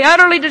 And they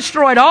utterly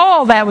destroyed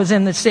all that was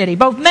in the city,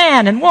 both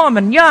man and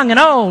woman, young and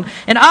old,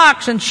 and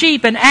ox and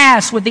sheep and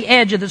ass with the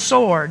edge of the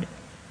sword.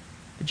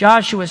 But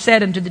Joshua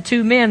said unto the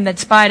 2 men that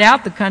spied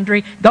out the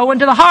country, Go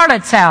into the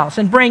harlot's house,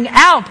 and bring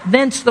out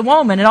thence the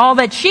woman, and all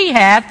that she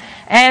hath,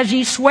 as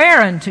ye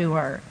swear unto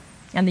her.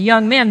 And the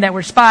young men that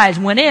were spies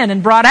went in,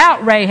 and brought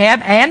out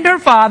Rahab, and her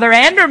father,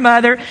 and her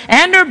mother,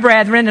 and her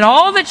brethren, and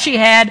all that she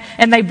had,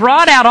 and they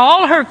brought out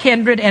all her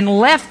kindred, and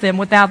left them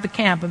without the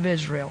camp of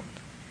Israel.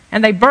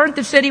 And they burnt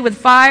the city with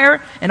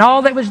fire, and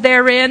all that was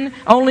therein,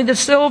 only the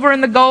silver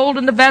and the gold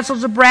and the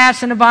vessels of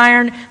brass and of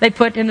iron, they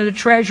put into the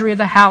treasury of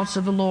the house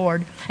of the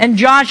Lord. And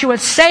Joshua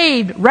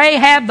saved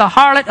Rahab the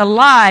harlot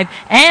alive,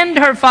 and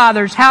her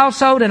father's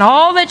household, and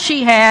all that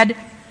she had.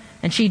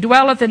 And she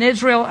dwelleth in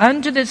Israel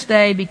unto this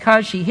day,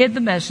 because she hid the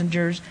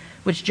messengers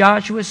which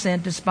Joshua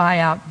sent to spy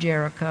out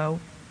Jericho.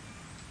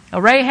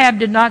 Now Rahab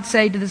did not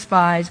say to the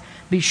spies,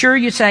 Be sure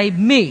you save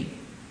me.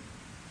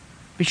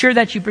 Be sure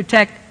that you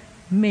protect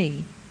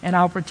me, and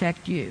I'll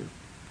protect you.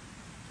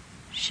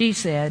 She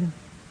said,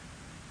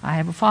 I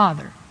have a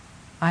father,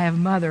 I have a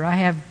mother, I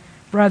have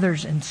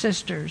brothers and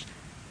sisters.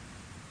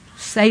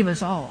 Save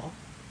us all.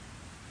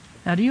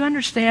 Now, do you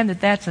understand that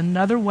that's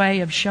another way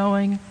of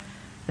showing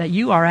that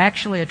you are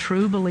actually a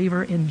true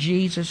believer in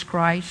Jesus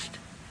Christ?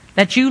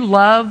 That you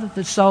love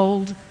the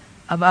souls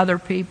of other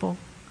people?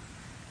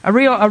 A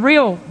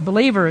real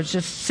believer is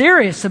just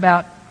serious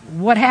about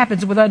what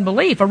happens with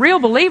unbelief. A real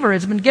believer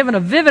has been given a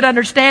vivid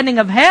understanding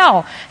of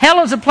hell.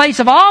 Hell is a place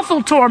of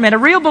awful torment. A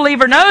real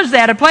believer knows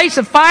that, a place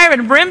of fire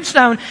and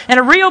brimstone, and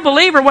a real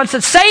believer wants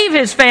to save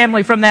his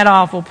family from that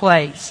awful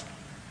place.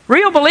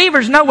 Real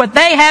believers know what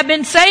they have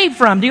been saved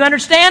from. Do you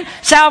understand?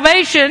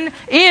 Salvation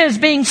is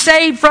being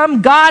saved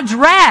from God's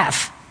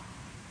wrath.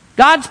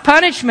 God's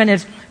punishment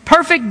is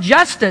perfect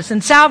justice,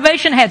 and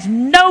salvation has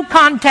no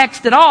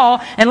context at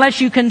all unless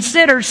you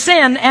consider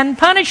sin and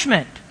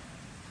punishment.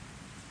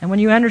 And when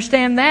you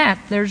understand that,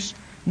 there's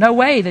no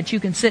way that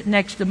you can sit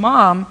next to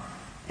Mom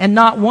and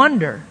not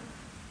wonder,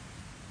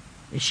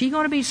 is she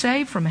going to be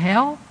saved from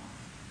hell?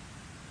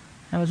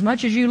 Now, as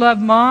much as you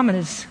love Mom and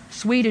as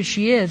sweet as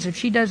she is, if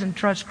she doesn't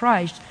trust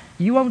Christ,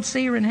 you won't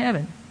see her in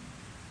heaven.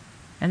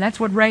 And that's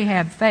what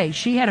Rahab faced.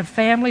 She had a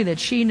family that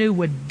she knew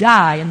would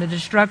die in the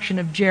destruction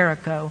of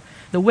Jericho.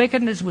 The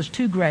wickedness was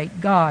too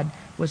great. God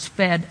was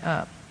fed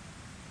up.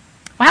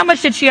 Well, how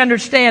much did she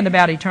understand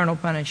about eternal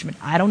punishment?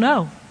 I don't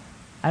know.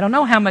 I don't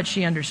know how much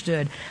she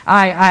understood.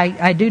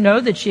 I do know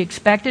that she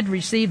expected to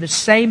receive the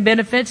same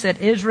benefits that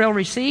Israel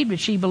received,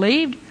 as she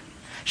believed.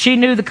 She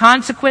knew the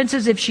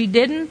consequences if she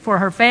didn't for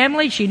her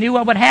family. She knew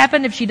what would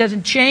happen if she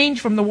doesn't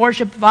change from the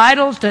worship of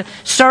idols to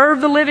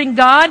serve the living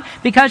God.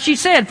 Because she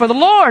said, For the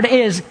Lord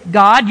is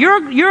God.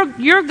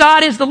 Your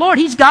God is the Lord.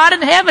 He's God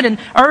in heaven and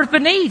earth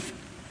beneath.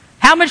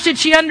 How much did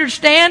she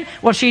understand?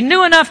 Well, she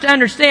knew enough to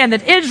understand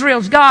that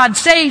Israel's God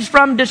saves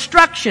from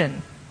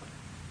destruction.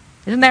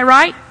 Isn't that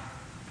right?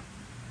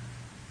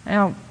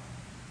 Now,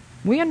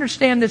 we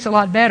understand this a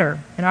lot better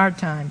in our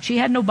time. She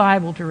had no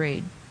Bible to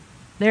read.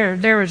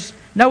 There was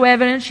no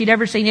evidence she'd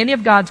ever seen any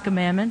of God's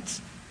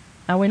commandments.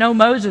 Now, we know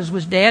Moses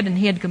was dead and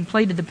he had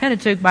completed the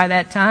Pentateuch by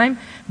that time,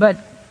 but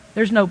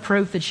there's no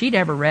proof that she'd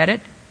ever read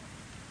it.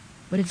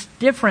 But it's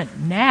different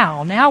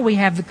now. Now we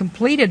have the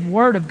completed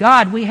Word of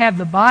God. We have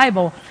the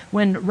Bible,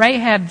 when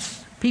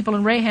people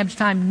in Rahab's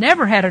time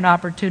never had an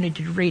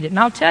opportunity to read it. And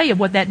I'll tell you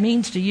what that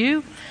means to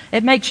you.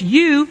 It makes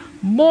you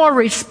more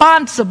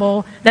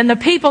responsible than the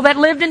people that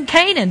lived in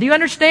Canaan. Do you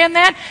understand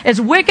that?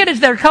 As wicked as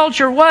their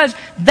culture was,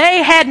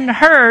 they hadn't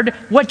heard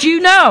what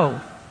you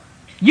know.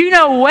 You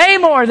know way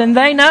more than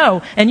they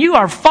know. And you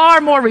are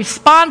far more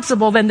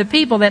responsible than the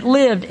people that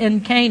lived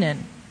in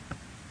Canaan.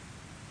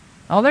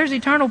 Oh, there's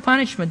eternal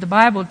punishment, the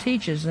Bible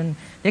teaches. And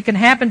it can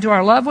happen to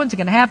our loved ones. It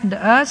can happen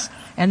to us.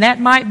 And that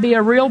might be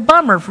a real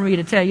bummer for me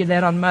to tell you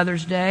that on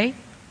Mother's Day.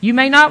 You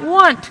may not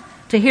want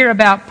to hear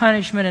about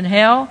punishment in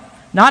hell.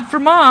 Not for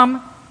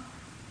Mom.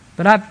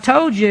 But I've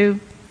told you,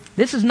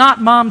 this is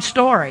not Mom's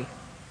story.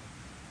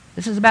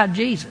 This is about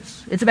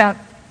Jesus. It's about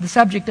the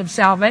subject of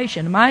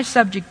salvation. My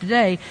subject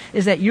today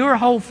is that your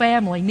whole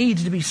family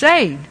needs to be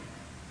saved.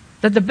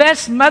 That the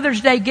best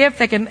Mother's Day gift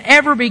that can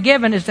ever be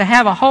given is to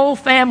have a whole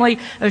family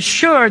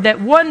assured that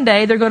one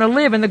day they're going to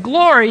live in the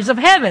glories of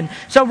heaven.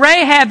 So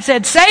Rahab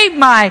said, save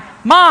my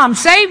mom,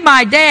 save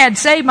my dad,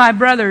 save my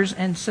brothers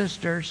and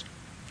sisters.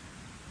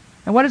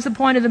 And what is the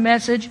point of the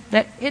message?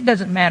 That it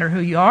doesn't matter who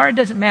you are. It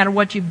doesn't matter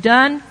what you've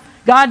done.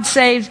 God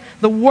saves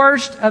the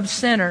worst of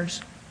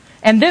sinners.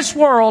 And this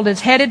world is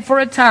headed for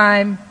a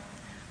time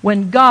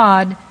when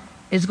God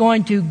is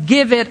going to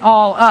give it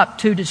all up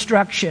to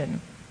destruction.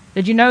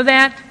 Did you know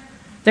that?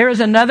 There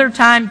is another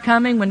time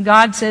coming when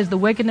God says the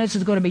wickedness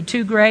is going to be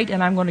too great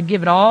and I'm going to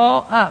give it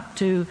all up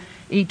to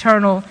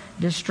eternal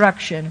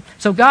destruction.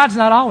 So God's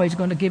not always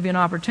going to give you an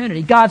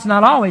opportunity. God's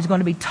not always going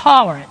to be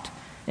tolerant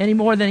any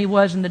more than He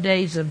was in the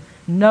days of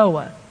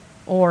Noah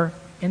or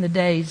in the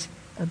days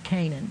of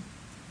Canaan.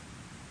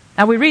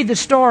 Now we read the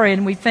story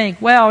and we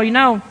think,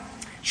 well,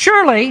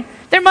 surely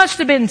there must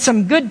have been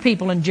some good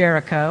people in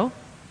Jericho.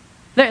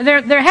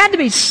 There had to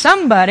be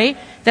somebody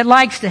that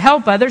likes to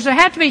help others. There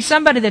had to be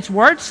somebody that's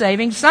worth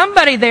saving.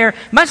 Somebody there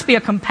must be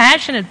a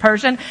compassionate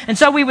person. And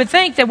so we would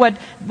think that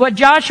what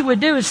Joshua would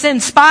do is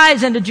send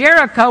spies into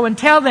Jericho and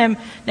tell them,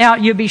 now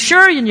you be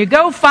sure and you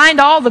go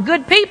find all the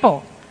good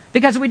people.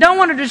 Because we don't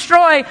want to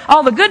destroy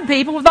all the good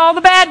people with all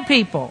the bad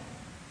people.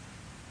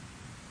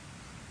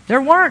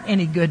 There weren't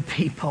any good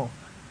people.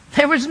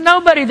 There was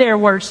nobody there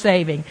worth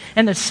saving.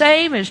 And the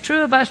same is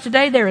true of us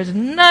today. There is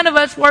none of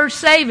us worth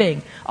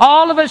saving.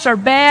 All of us are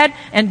bad,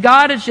 and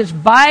God is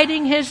just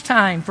biding His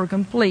time for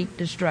complete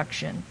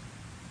destruction.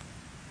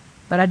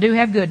 But I do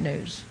have good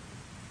news,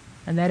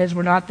 and that is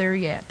we're not there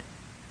yet.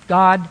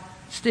 God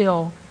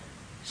still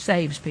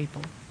saves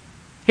people.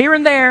 Here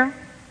and there,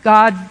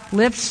 God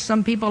lifts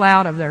some people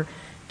out of their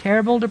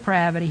terrible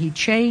depravity. He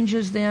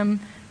changes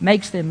them,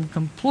 makes them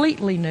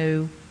completely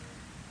new,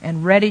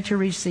 and ready to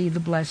receive the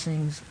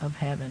blessings of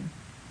heaven.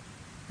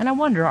 And I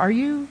wonder, are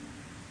you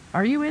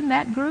in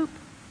that group?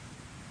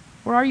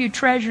 Or are you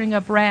treasuring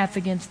up wrath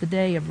against the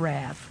day of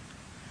wrath?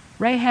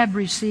 Rahab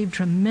received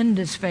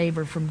tremendous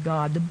favor from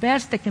God. The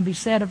best that can be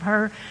said of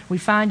her we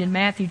find in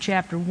Matthew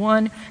chapter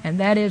 1, and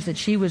that is that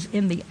she was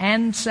in the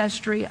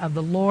ancestry of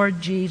the Lord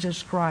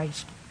Jesus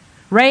Christ.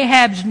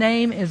 Rahab's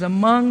name is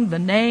among the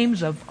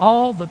names of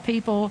all the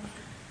people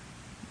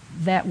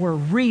that were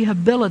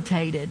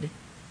rehabilitated.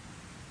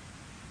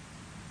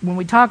 When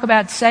we talk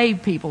about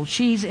saved people,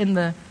 she's in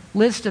the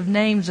list of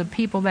names of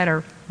people that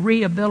are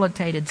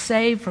rehabilitated,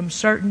 saved from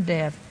certain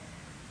death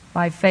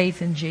by faith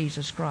in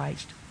Jesus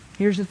Christ.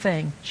 Here's the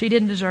thing. She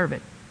didn't deserve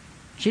it.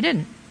 She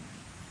didn't.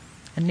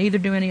 And neither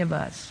do any of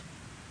us.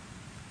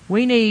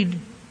 We need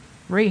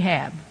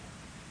rehab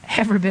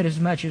every bit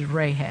as much as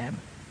Rahab.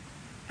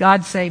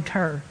 God saved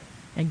her,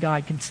 and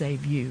God can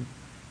save you.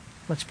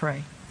 Let's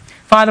pray.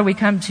 Father, we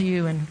come to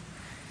you and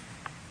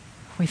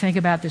we think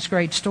about this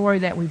great story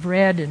that we've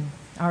read, and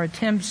our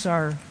attempts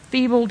are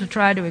feeble to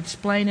try to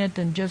explain it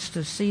and just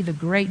to see the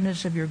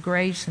greatness of your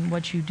grace and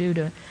what you do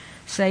to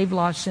save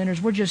lost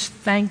sinners. We're just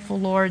thankful,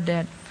 Lord,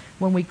 that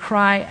when we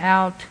cry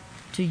out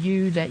to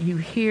you, that you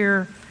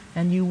hear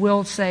and you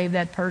will save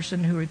that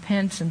person who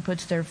repents and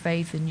puts their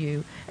faith in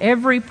you.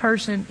 Every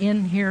person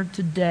in here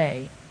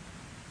today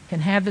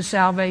can have the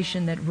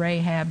salvation that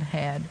Rahab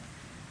had.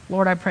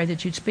 Lord, I pray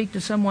that you'd speak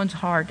to someone's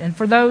heart. And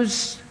for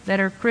those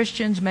that are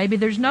Christians, maybe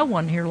there's no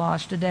one here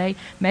lost today.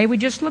 May we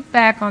just look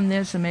back on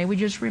this and may we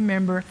just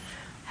remember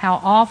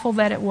how awful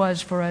that it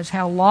was for us,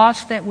 how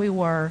lost that we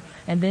were,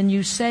 and then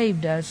you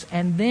saved us.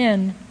 And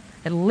then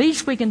at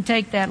least we can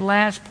take that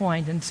last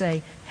point and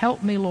say,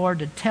 help me, Lord,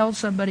 to tell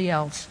somebody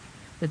else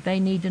that they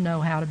need to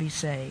know how to be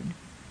saved.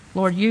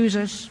 Lord, use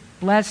us,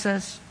 bless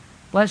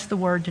the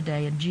word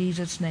today. In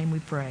Jesus' name we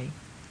pray.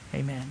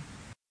 Amen.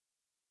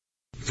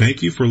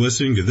 Thank you for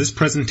listening to this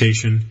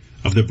presentation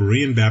of the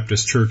Berean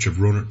Baptist Church of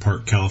Rohnert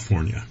Park,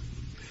 California.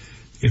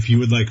 If you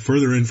would like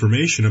further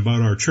information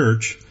about our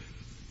church,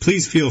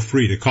 please feel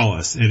free to call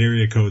us at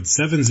area code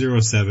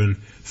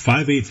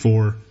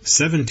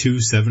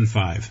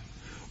 707-584-7275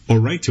 or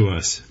write to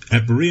us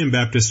at Berean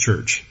Baptist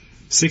Church,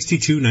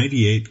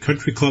 6298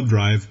 Country Club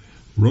Drive,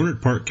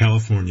 Rohnert Park,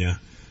 California,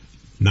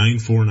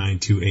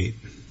 94928.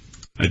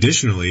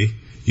 Additionally,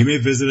 you may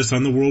visit us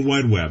on the World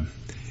Wide Web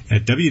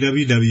at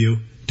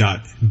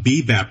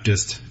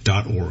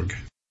www.bbaptist.org.